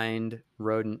 refined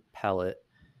rodent pellet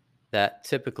that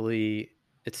typically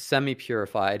it's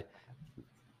semi-purified,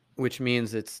 which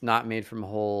means it's not made from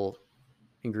whole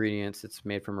ingredients. It's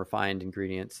made from refined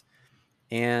ingredients.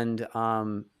 And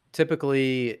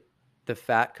typically the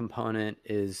fat component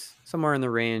is somewhere in the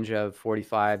range of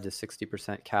 45 to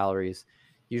 60% calories.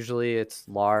 Usually it's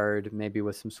lard, maybe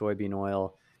with some soybean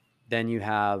oil. Then you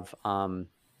have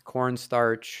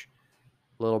cornstarch,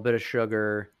 a little bit of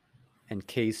sugar, and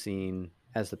casein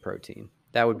as the protein.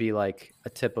 That would be like a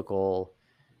typical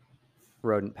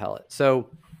rodent pellet. So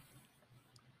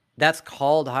that's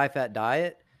called high fat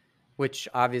diet, which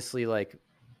obviously like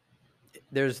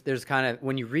there's kind of,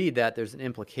 when you read that, there's an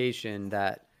implication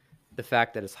that the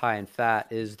fact that it's high in fat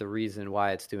is the reason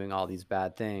why it's doing all these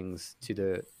bad things to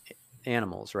the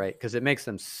animals, right? Because it makes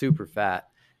them super fat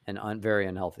and very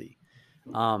unhealthy.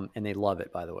 And they love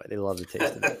it, by the way. They love the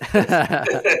taste of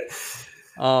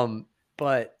it.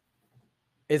 But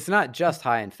it's not just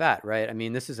high in fat, right? I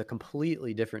mean, this is a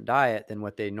completely different diet than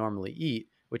what they normally eat,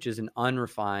 which is an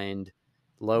unrefined,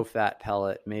 low-fat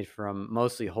pellet made from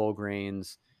mostly whole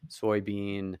grains,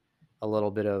 soybean, a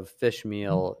little bit of fish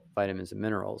meal, vitamins and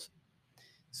minerals.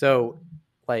 So,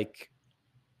 like,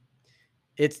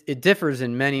 it differs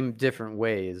in many different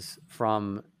ways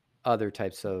from other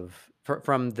types of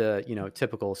from the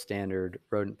typical standard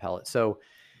rodent pellet. So,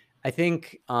 I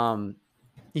think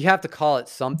you have to call it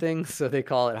something, so they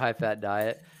call it high fat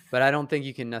diet. But I don't think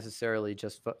you can necessarily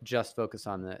just focus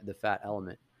on the fat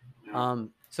element.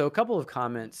 So, a couple of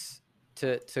comments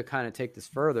to kind of take this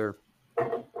further.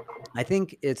 I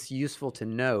think it's useful to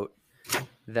note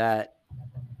that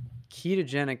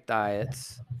ketogenic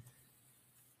diets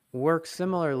work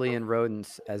similarly in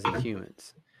rodents as in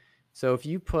humans. So if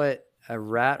you put a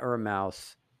rat or a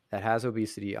mouse that has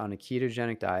obesity on a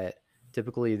ketogenic diet,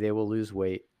 typically they will lose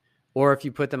weight. Or if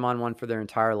you put them on one for their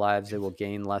entire lives, they will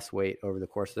gain less weight over the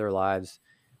course of their lives.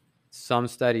 Some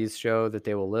studies show that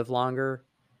they will live longer.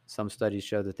 Some studies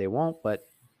show that they won't, but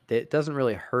it doesn't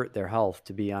really hurt their health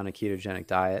to be on a ketogenic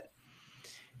diet.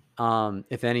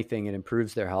 If anything, it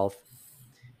improves their health.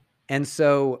 And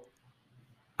so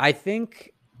I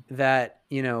think that,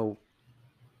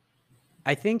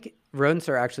 I think rodents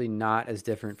are actually not as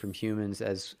different from humans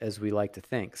as we like to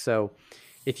think. So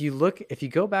if you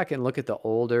go back and look at the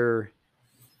older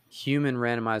human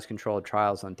randomized controlled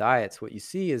trials on diets, what you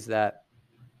see is that,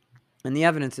 and the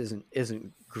evidence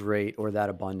isn't great or that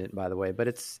abundant, by the way, but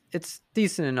it's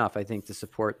decent enough, I think, to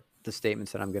support the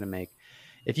statements that I'm going to make.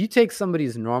 If you take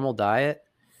somebody's normal diet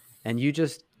and you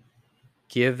just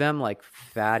give them like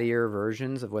fattier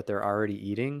versions of what they're already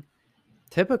eating,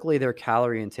 typically their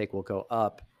calorie intake will go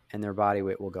up and their body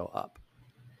weight will go up.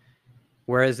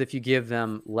 Whereas if you give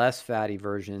them less fatty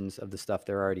versions of the stuff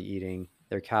they're already eating,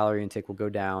 their calorie intake will go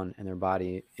down and their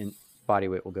body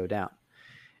weight will go down.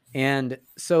 And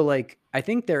so I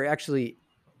think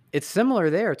it's similar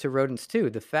there to rodents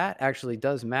too. The fat actually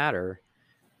does matter,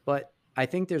 but I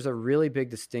think there's a really big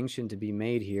distinction to be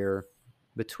made here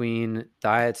between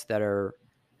diets that are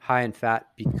high in fat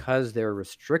because they're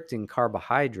restricting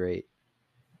carbohydrate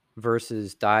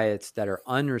versus diets that are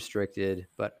unrestricted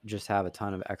but just have a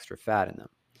ton of extra fat in them.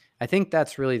 I think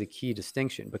that's really the key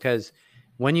distinction, because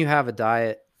when you have a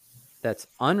diet that's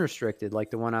unrestricted, like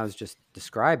the one I was just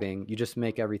describing, you just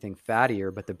make everything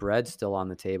fattier, but the bread's still on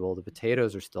the table, the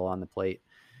potatoes are still on the plate.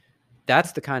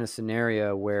 That's the kind of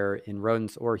scenario where in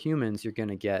rodents or humans, you're going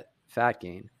to get fat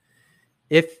gain.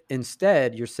 If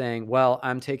instead you're saying, well,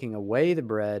 I'm taking away the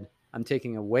bread, I'm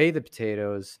taking away the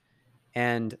potatoes,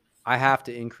 and I have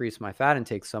to increase my fat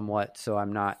intake somewhat so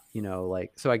I'm not,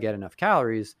 so I get enough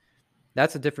calories,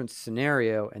 that's a different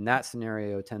scenario. And that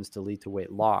scenario tends to lead to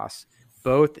weight loss,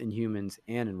 both in humans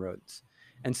and in rodents.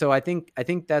 And so I think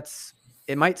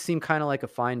it might seem kind of like a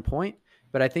fine point,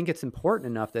 but I think it's important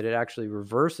enough that it actually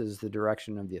reverses the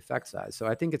direction of the effect size. So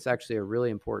I think it's actually a really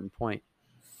important point.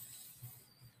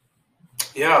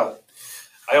 Yeah.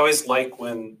 I always like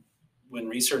when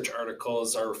research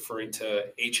articles are referring to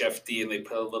HFD and they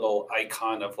put a little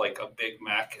icon of like a Big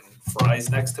Mac and fries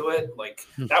next to it. Like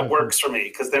that works for me,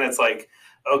 because then it's like,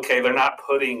 okay, they're not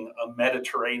putting a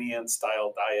Mediterranean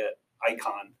style diet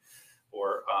icon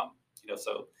or,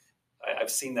 so I've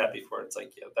seen that before. It's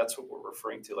like, yeah, that's what we're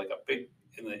referring to. Like a big,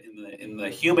 in the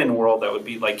human world, that would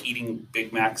be like eating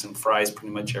Big Macs and fries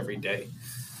pretty much every day.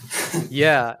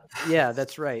 Yeah,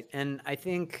 that's right. And I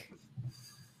think,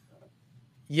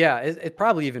 it's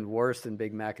probably even worse than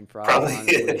Big Mac and fries, probably.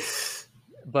 Honestly.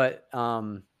 But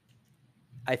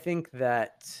I think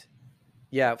that,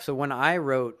 so when I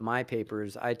wrote my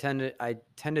papers, I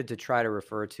tended to try to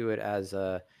refer to it as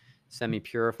a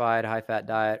semi-purified high-fat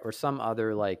diet or some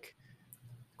other like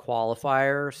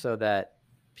qualifier, so that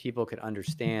people could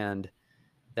understand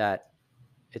that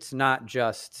it's not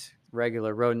just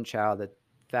regular rodent chow that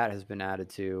fat has been added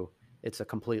to. It's a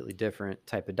completely different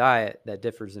type of diet that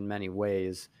differs in many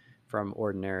ways from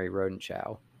ordinary rodent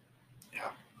chow. Yeah.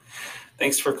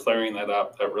 Thanks for clearing that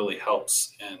up. That really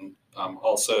helps. And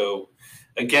also,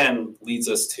 again, leads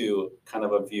us to kind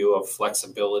of a view of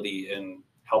flexibility in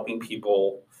helping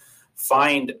people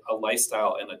find a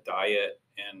lifestyle and a diet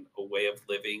and a way of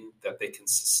living that they can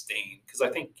sustain. Because I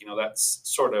think, that's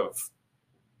sort of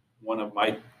one of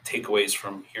my takeaways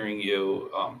from hearing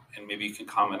you, and maybe you can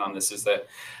comment on this, is that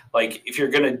like if you're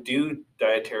going to do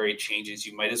dietary changes,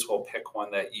 you might as well pick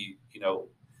one that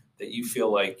you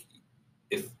feel like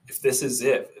if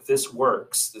this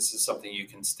works, this is something you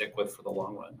can stick with for the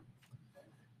long run,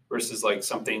 versus like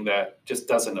something that just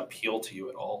doesn't appeal to you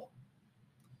at all.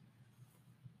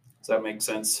 Does that make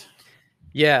sense?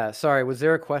 Yeah. Sorry, was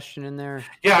there a question in there?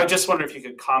 Yeah, I just wonder if you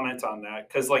could comment on that,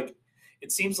 because like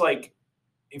it seems like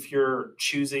if you're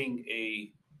choosing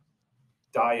a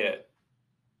diet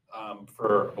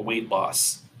for a weight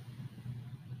loss,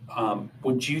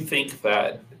 would you think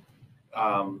that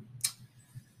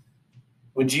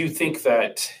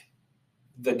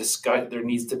there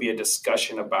needs to be a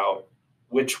discussion about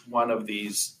which one of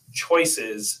these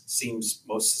choices seems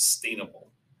most sustainable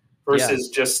versus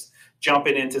just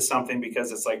jumping into something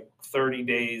because it's like 30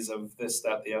 days of this,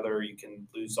 that, the other, you can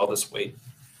lose all this weight?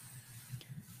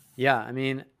 Yeah, I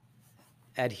mean,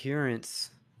 adherence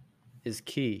is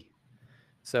key.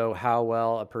 So how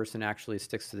well a person actually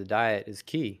sticks to the diet is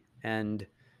key. And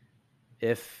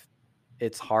if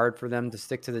it's hard for them to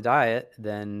stick to the diet,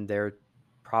 then their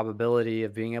probability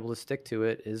of being able to stick to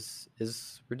it is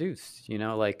reduced.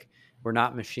 Like, we're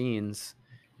not machines.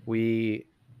 We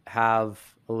have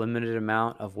a limited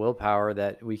amount of willpower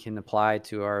that we can apply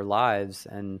to our lives.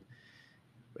 And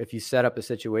if you set up a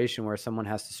situation where someone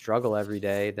has to struggle every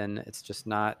day, then that's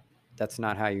not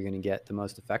how you're going to get the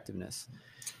most effectiveness.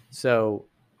 So,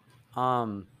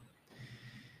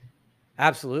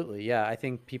 absolutely. Yeah. I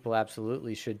think people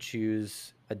absolutely should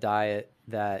choose a diet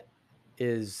that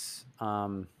is,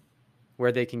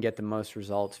 where they can get the most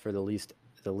results for the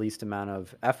least amount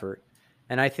of effort.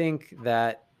 And I think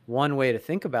that one way to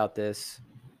think about this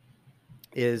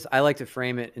is, I like to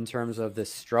frame it in terms of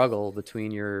this struggle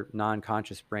between your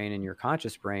non-conscious brain and your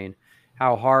conscious brain.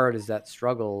 How hard is that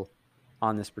struggle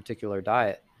on this particular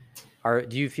diet?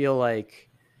 Do you feel like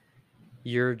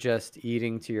you're just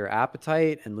eating to your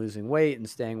appetite and losing weight and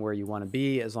staying where you want to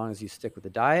be as long as you stick with the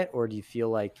diet? Or do you feel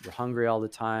like you're hungry all the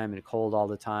time and cold all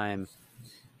the time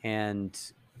and,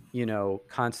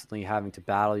 constantly having to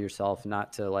battle yourself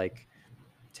not to like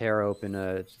tear open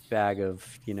a bag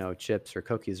of, chips or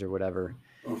cookies or whatever?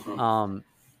 Mm-hmm.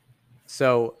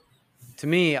 So to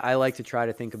me, I like to try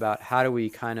to think about how do we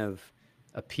kind of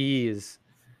appease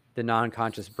the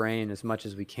non-conscious brain as much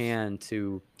as we can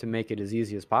to make it as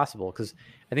easy as possible. Because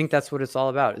I think that's what it's all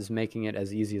about, is making it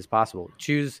as easy as possible.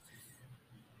 Choose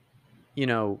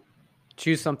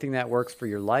something that works for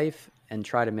your life and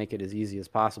try to make it as easy as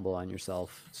possible on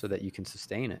yourself so that you can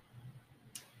sustain it.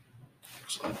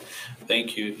 Excellent.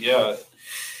 Thank you. Yeah.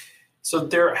 So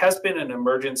there has been an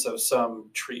emergence of some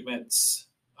treatments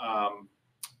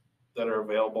that are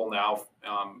available now,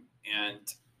 and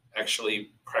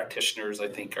actually practitioners, I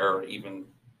think, are even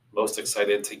most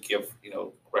excited to give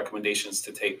recommendations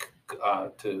to take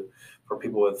for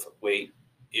people with weight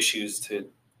issues to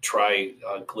try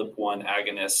GLP-1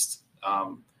 agonist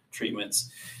treatments.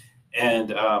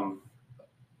 And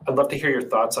I'd love to hear your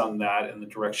thoughts on that and the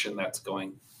direction that's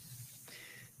going.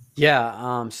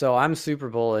 Yeah, so I'm super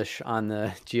bullish on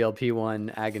the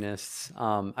GLP-1 agonists.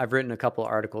 I've written a couple of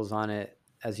articles on it,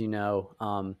 as you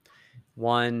know.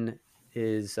 One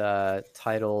is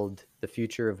titled "The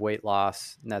Future of Weight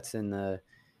Loss," and that's in the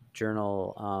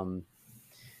journal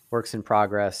Works in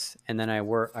Progress. And then I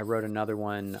wrote another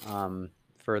one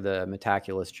for the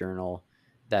Metaculus journal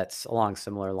that's along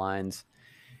similar lines.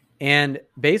 And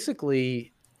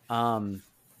basically, yeah,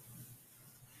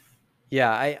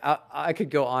 I could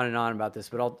go on and on about this,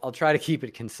 but I'll try to keep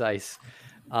it concise.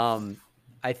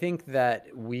 I think that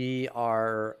we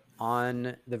are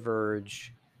on the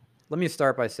verge. Let me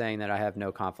start by saying that I have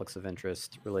no conflicts of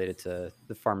interest related to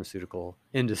the pharmaceutical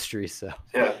industry. So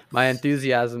Yeah. My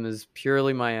enthusiasm is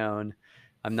purely my own.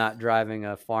 I'm not driving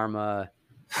a pharma,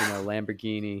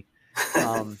 Lamborghini.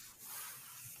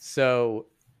 So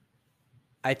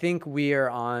I think we are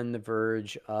on the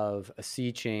verge of a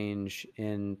sea change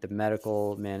in the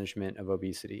medical management of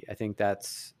obesity. I think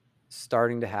that's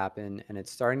starting to happen, and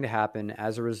it's starting to happen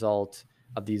as a result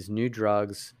of these new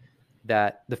drugs.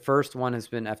 That the first one has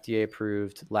been FDA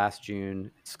approved last June.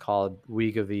 It's called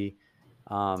Wegovy,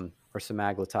 or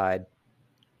semaglutide.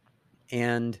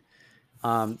 And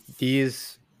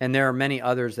there are many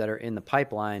others that are in the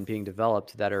pipeline being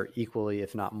developed that are equally,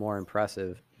 if not more,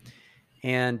 impressive.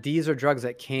 And these are drugs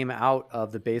that came out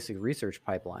of the basic research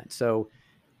pipeline. So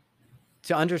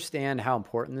to understand how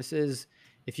important this is,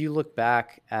 if you look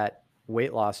back at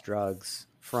weight loss drugs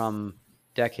from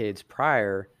decades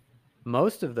prior,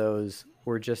 most of those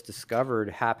were just discovered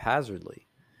haphazardly.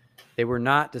 They were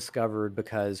not discovered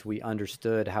because we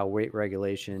understood how weight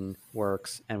regulation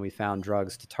works and we found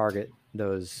drugs to target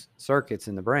those circuits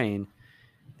in the brain.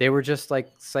 They were just like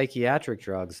psychiatric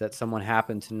drugs that someone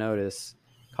happened to notice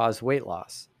cause weight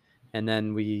loss. And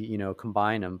then we,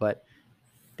 combine them. But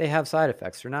they have side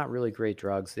effects. They're not really great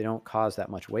drugs. They don't cause that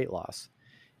much weight loss.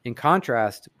 In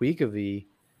contrast, Wegovy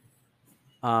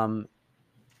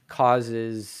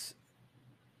causes,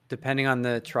 depending on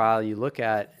the trial you look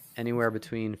at, anywhere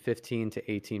between 15 to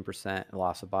 18%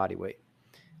 loss of body weight.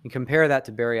 And compare that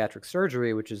to bariatric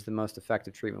surgery, which is the most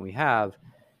effective treatment we have,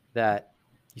 that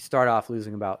you start off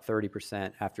losing about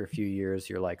 30%. After a few years,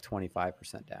 you're like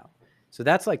 25% down. So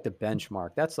that's like the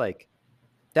benchmark. That's like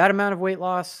that amount of weight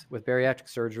loss with bariatric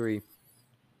surgery.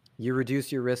 You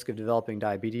reduce your risk of developing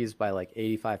diabetes by like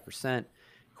 85%.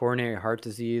 Coronary heart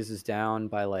disease is down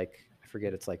by like, I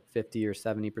forget, it's like 50 or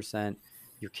 70%.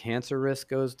 Your cancer risk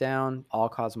goes down.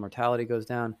 All-cause mortality goes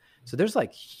down. So there's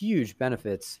like huge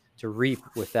benefits to reap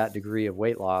with that degree of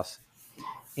weight loss.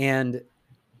 And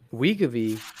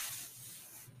Wegovy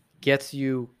gets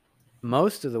you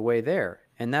most of the way there.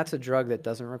 And that's a drug that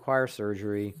doesn't require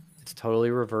surgery. It's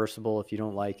totally reversible if you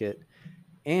don't like it.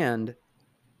 And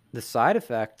the side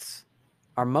effects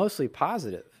are mostly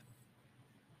positive.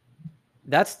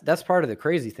 That's part of the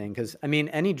crazy thing, because I mean,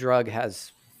 any drug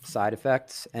has side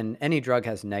effects, and any drug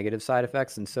has negative side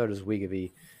effects, and so does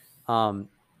Wegovy.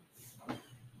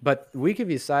 But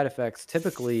Wegovy's side effects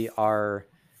typically are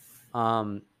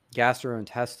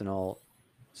gastrointestinal,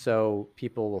 so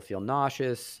people will feel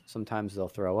nauseous. Sometimes they'll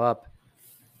throw up.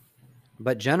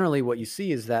 But generally what you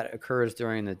see is that occurs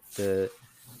during the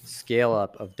scale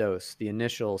up of dose, the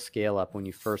initial scale up when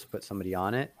you first put somebody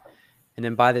on it. And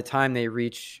then by the time they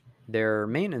reach their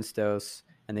maintenance dose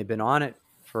and they've been on it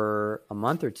for a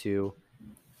month or two,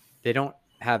 they don't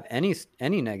have any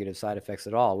negative side effects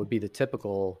at all, would be the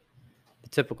typical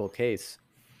case.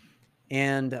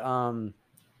 And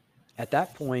at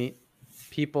that point,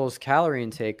 people's calorie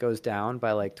intake goes down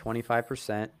by like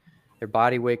 25%. Their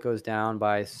body weight goes down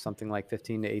by something like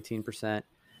 15 to 18%.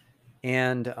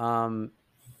 And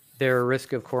their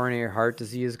risk of coronary heart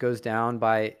disease goes down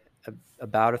by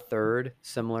about a third,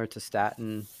 similar to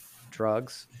statin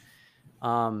drugs.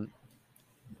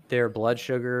 Their blood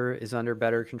sugar is under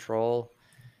better control.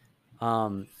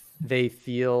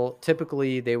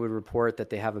 Typically they would report that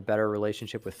they have a better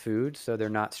relationship with food, so they're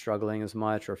not struggling as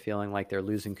much or feeling like they're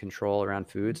losing control around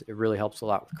foods. It really helps a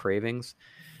lot with cravings.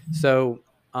 So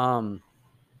I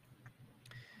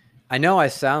know I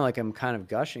sound like I'm kind of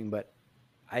gushing, but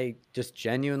I just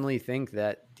genuinely think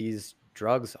that these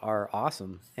drugs are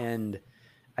awesome. And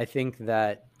I think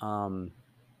that,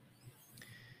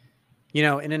 in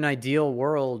an ideal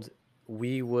world,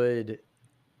 we would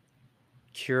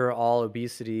cure all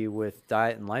obesity with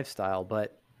diet and lifestyle,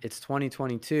 but it's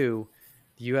 2022.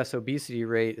 The US obesity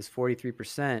rate is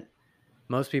 43%.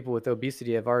 Most people with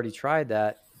obesity have already tried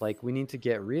that. Like, we need to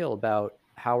get real about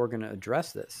how we're going to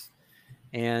address this.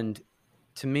 And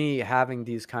to me, having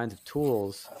these kinds of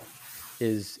tools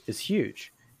is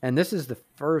huge. And this is the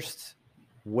first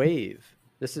wave.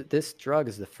 This drug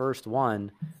is the first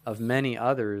one of many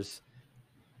others.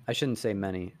 I shouldn't say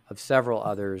many, of several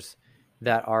others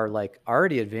that are like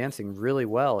already advancing really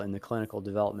well in the clinical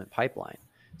development pipeline.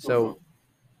 So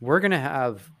we're going to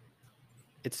have,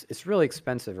 it's really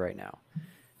expensive right now,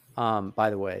 by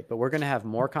the way, but we're going to have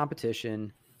more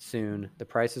competition soon. The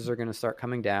prices are going to start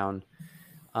coming down.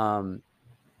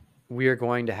 We are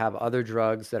going to have other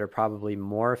drugs that are probably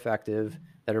more effective,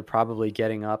 that are probably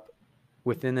getting up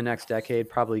within the next decade,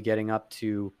 probably getting up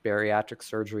to bariatric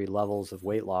surgery levels of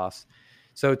weight loss.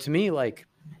 So to me, like,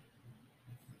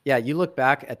 yeah, you look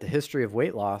back at the history of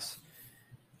weight loss,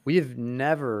 we have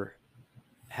never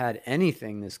had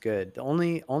anything this good. The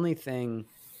only thing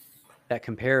that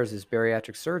compares is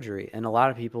bariatric surgery. And a lot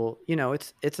of people,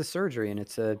 it's a surgery, and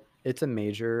it's a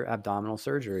major abdominal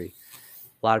surgery.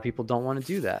 A lot of people don't want to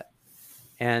do that.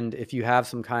 And if you have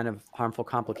some kind of harmful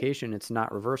complication, it's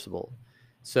not reversible.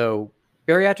 So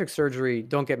bariatric surgery,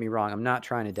 don't get me wrong, I'm not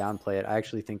trying to downplay it. I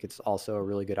actually think it's also a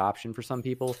really good option for some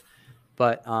people.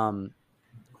 But, I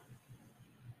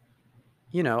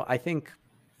think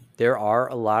there are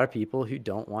a lot of people who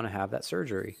don't want to have that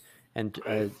surgery. And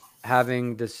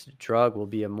having this drug will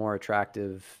be a more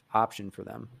attractive option for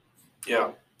them.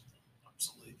 Yeah,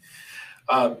 absolutely.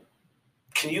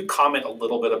 Can you comment a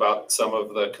little bit about some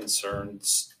of the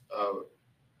concerns?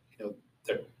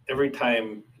 Every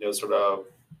time, sort of,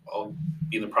 I'll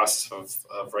be in the process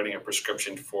of writing a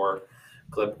prescription for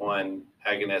GLP-1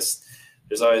 agonist.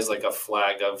 There's always like a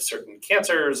flag of certain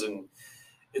cancers, and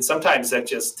sometimes that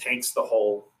just tanks the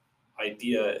whole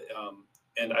idea.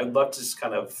 And I'd love to just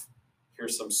kind of hear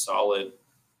some solid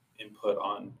input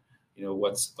on,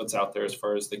 what's out there as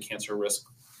far as the cancer risk.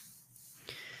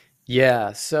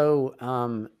 Yeah.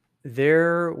 So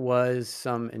there was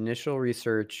some initial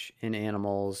research in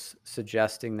animals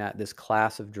suggesting that this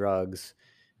class of drugs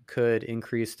could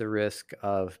increase the risk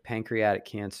of pancreatic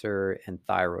cancer and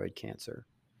thyroid cancer.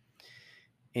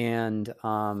 And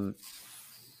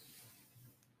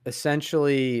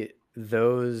essentially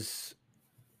those,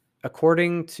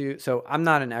 so I'm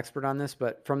not an expert on this,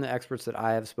 but from the experts that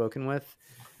I have spoken with,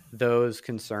 those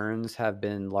concerns have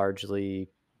been largely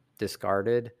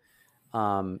discarded.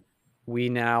 We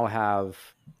now have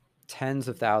tens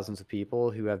of thousands of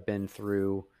people who have been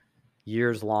through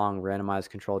years-long randomized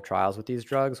controlled trials with these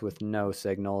drugs with no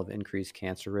signal of increased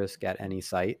cancer risk at any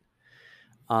site.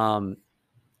 And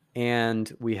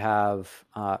we have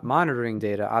monitoring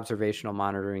data, observational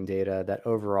monitoring data that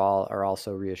overall are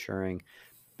also reassuring.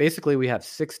 Basically, we have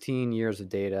 16 years of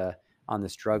data on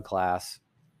this drug class,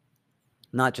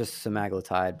 not just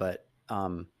semaglutide, but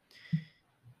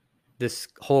this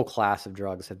whole class of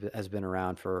drugs has been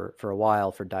around for a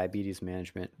while for diabetes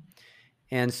management.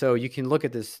 And so you can look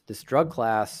at this drug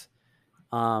class,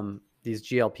 these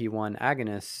GLP-1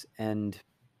 agonists, and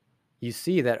you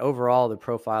see that overall the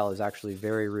profile is actually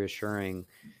very reassuring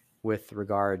with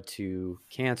regard to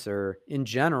cancer in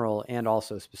general, and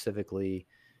also specifically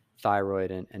thyroid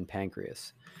and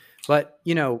pancreas. But,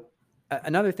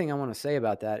 another thing I want to say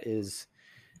about that is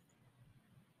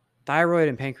thyroid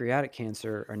and pancreatic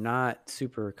cancer are not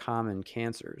super common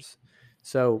cancers.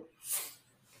 So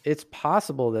it's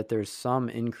possible that there's some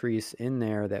increase in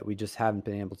there that we just haven't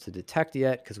been able to detect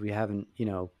yet because we haven't,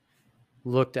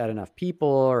 looked at enough people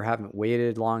or haven't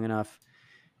waited long enough.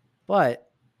 But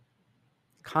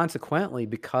consequently,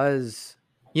 because,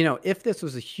 if this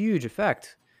was a huge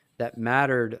effect that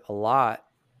mattered a lot,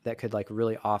 that could like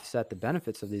really offset the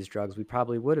benefits of these drugs, we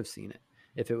probably would have seen it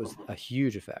if it was a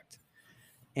huge effect.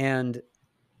 And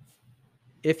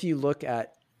if you look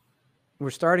at, we're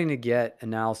starting to get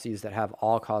analyses that have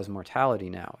all-cause mortality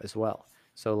now as well.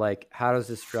 So like, how does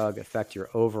this drug affect your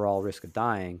overall risk of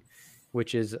dying,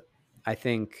 which is, I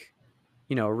think,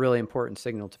 a really important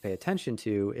signal to pay attention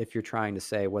to if you're trying to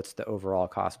say what's the overall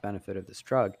cost benefit of this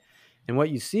drug. And what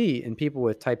you see in people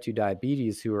with type 2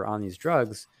 diabetes who are on these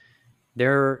drugs,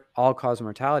 their all-cause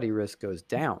mortality risk goes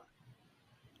down.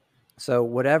 So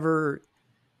whatever,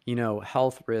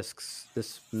 health risks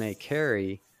this may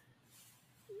carry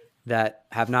that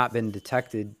have not been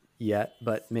detected yet,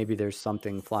 but maybe there's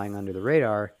something flying under the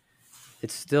radar,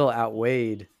 it's still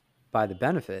outweighed by the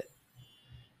benefit.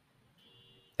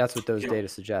 That's what those data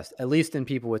suggest, at least in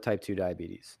people with type 2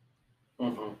 diabetes.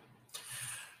 Mm-hmm.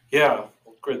 Yeah,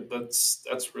 well, good.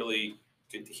 That's really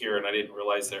good to hear. And I didn't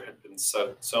realize there had been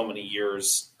so many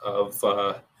years of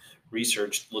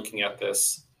research looking at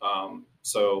this.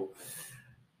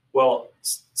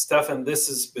 Stephan, this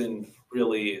has been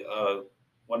really a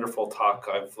wonderful talk.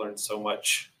 I've learned so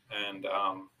much, and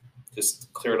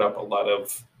just cleared up a lot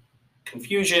of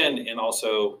confusion, and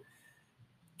also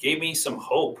gave me some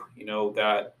hope,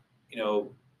 that,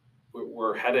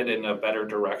 we're headed in a better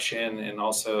direction, and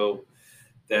also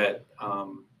that,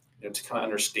 to kind of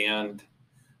understand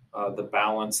the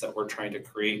balance that we're trying to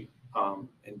create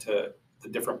into the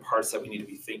different parts that we need to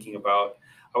be thinking about.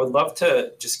 I would love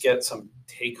to just get some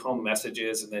take-home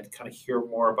messages and then kind of hear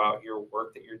more about your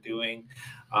work that you're doing.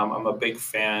 I'm a big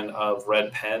fan of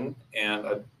Red Pen, and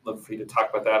I'd love for you to talk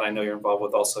about that. I know you're involved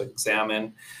with also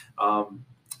Examine,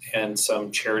 and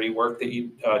some charity work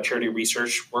that charity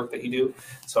research work that you do.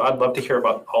 So I'd love to hear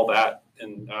about all that.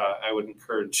 And I would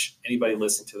encourage anybody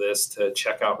listening to this to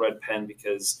check out Red Pen,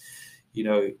 because,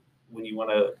 when you want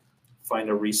to find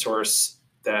a resource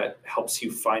that helps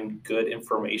you find good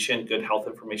information, good health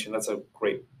information, that's a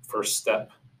great first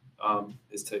step,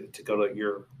 is to go to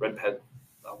your Red Pen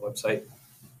website.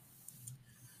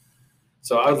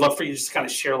 So I'd love for you to just kind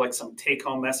of share like some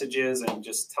take-home messages and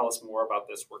just tell us more about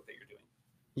this work that you're doing.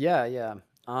 Yeah.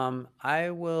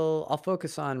 I'll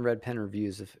focus on Red Pen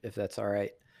Reviews if that's all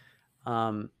right.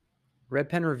 Red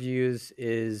Pen Reviews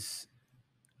is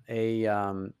a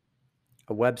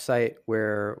website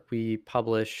where we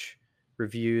publish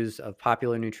reviews of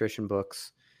popular nutrition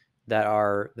books that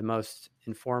are the most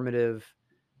informative,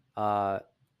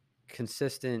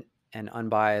 consistent, and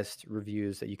unbiased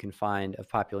reviews that you can find of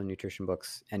popular nutrition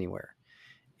books anywhere.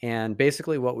 And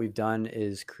basically what we've done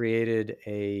is created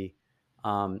a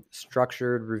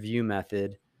structured review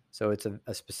method. So it's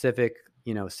a specific,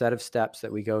 set of steps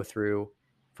that we go through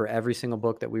for every single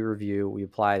book that we review. We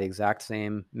apply the exact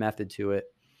same method to it.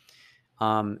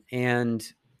 And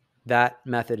that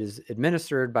method is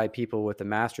administered by people with a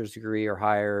master's degree or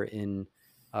higher in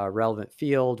a relevant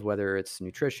field, whether it's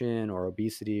nutrition or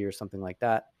obesity or something like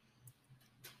that.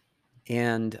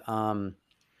 And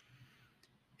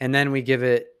then we give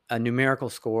it a numerical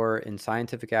score in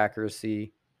scientific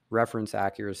accuracy, reference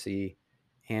accuracy,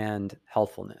 and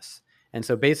healthfulness. And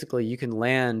so basically you can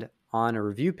land on a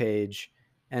review page,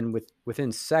 and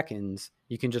within seconds,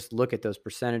 you can just look at those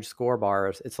percentage score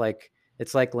bars. It's like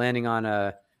landing on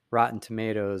a Rotten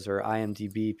Tomatoes or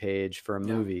IMDb page for a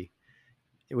movie.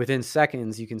 Within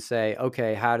seconds, you can say,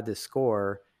 okay, how did this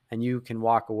score? And you can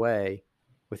walk away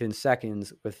within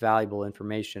seconds with valuable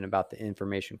information about the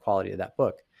information quality of that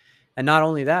book. And not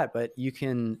only that, but you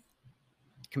can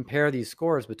compare these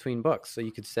scores between books. So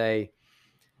you could say,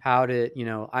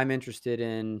 I'm interested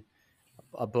in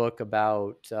a book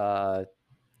about, low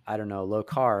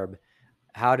carb.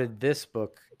 How did this low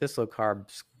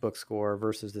carb book score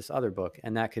versus this other book?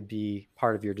 And that could be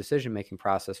part of your decision-making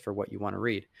process for what you want to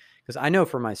read. Because I know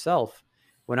for myself,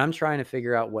 when I'm trying to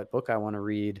figure out what book I want to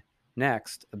read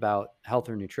next about health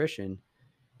or nutrition,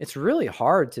 it's really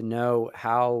hard to know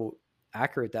how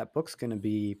accurate that book's going to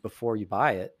be before you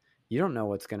buy it. You don't know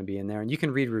what's going to be in there, and you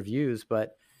can read reviews,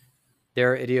 but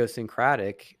they're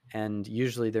idiosyncratic, and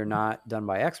usually they're not done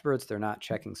by experts. They're not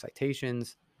checking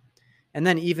citations. And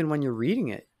then even when you're reading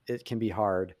it, it can be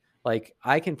hard. Like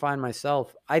I can find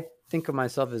myself, I think of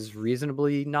myself as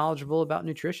reasonably knowledgeable about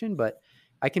nutrition, but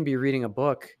I can be reading a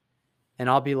book and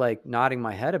I'll be like nodding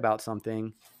my head about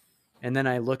something. And then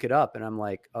I look it up and I'm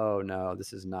like, oh no,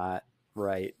 this is not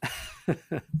right.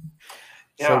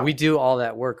 So we do all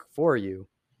that work for you,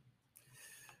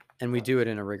 and we do it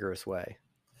in a rigorous way.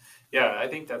 Yeah, I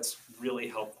think that's really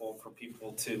helpful for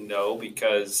people to know,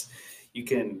 because you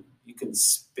can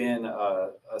spin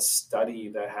a study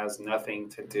that has nothing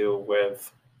to do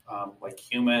with like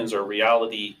humans or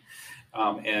reality,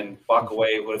 and walk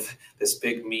away with this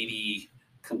big meaty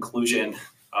conclusion.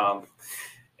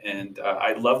 And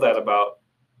I love that about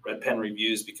Red Pen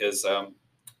Reviews, because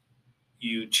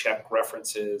you check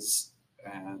references,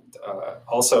 and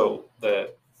also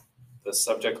the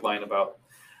subject line about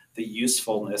the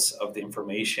usefulness of the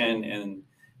information and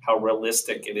how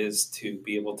realistic it is to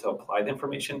be able to apply the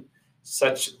information.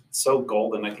 So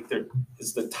golden. I think there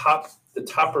is the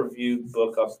top reviewed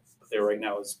book up there right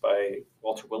now is by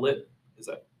Walter Willett. Is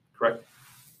that correct?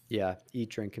 Yeah, Eat,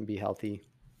 Drink, and Be Healthy.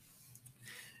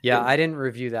 Yeah, I didn't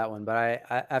review that one, but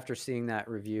I after seeing that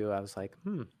review, I was like,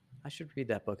 I should read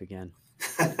that book again.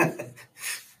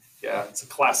 Yeah, it's a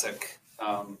classic.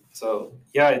 So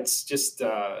yeah, it's just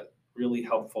really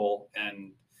helpful.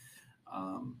 And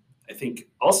I think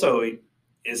also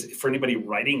is for anybody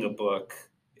writing a book,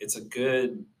 it's a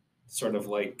good sort of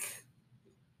like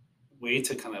way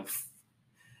to kind of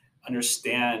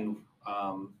understand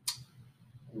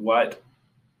what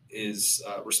is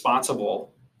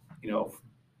responsible,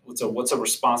 what's a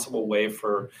responsible way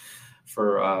for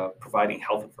providing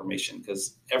health information,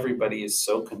 because everybody is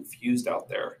so confused out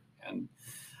there. And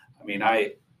I mean,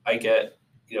 I get,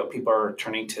 people are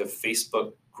turning to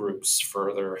Facebook groups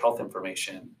for their health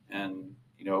information, and,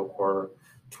 or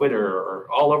Twitter, or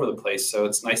all over the place. So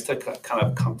it's nice to kind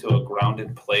of come to a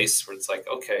grounded place where it's like,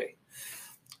 okay,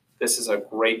 this is a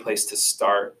great place to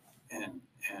start and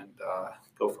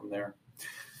go from there.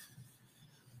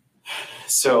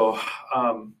 So,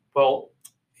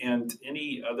 and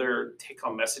any other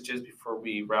take-home messages before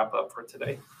we wrap up for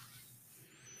today?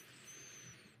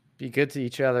 Be good to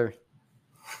each other.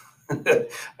 I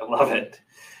love it.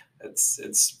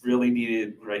 It's really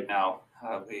needed right now.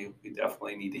 We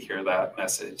definitely need to hear that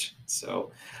message.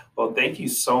 So, well, thank you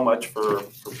so much for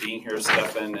being here,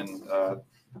 Stephan. And,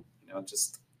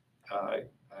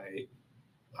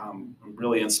 I'm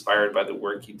really inspired by the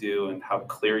work you do and how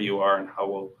clear you are and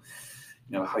how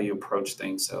you approach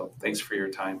things. So thanks for your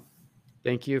time.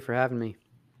 Thank you for having me.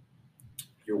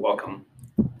 You're welcome.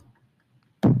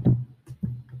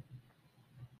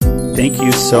 Thank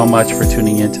you so much for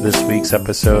tuning in to this week's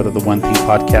episode of the One Thing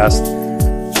Podcast.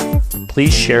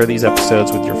 Please share these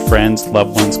episodes with your friends,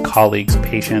 loved ones, colleagues,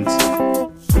 patients,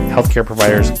 healthcare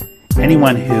providers,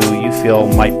 anyone who you feel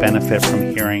might benefit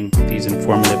from hearing these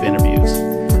informative interviews.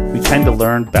 We tend to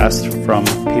learn best from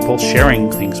people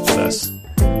sharing things with us.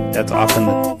 That's often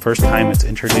the first time it's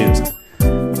introduced.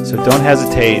 So don't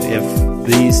hesitate if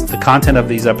the content of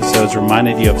these episodes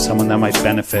reminded you of someone that might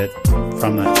benefit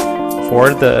from them.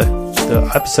 Forward the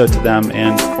episode to them,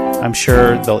 and I'm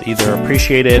sure they'll either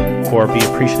appreciate it or be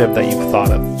appreciative that you've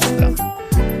thought of them.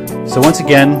 So once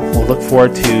again, we'll look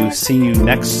forward to seeing you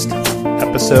next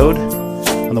episode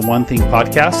on the One Thing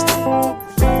Podcast.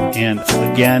 And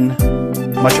again,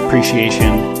 much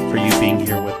appreciation for you being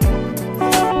here with me.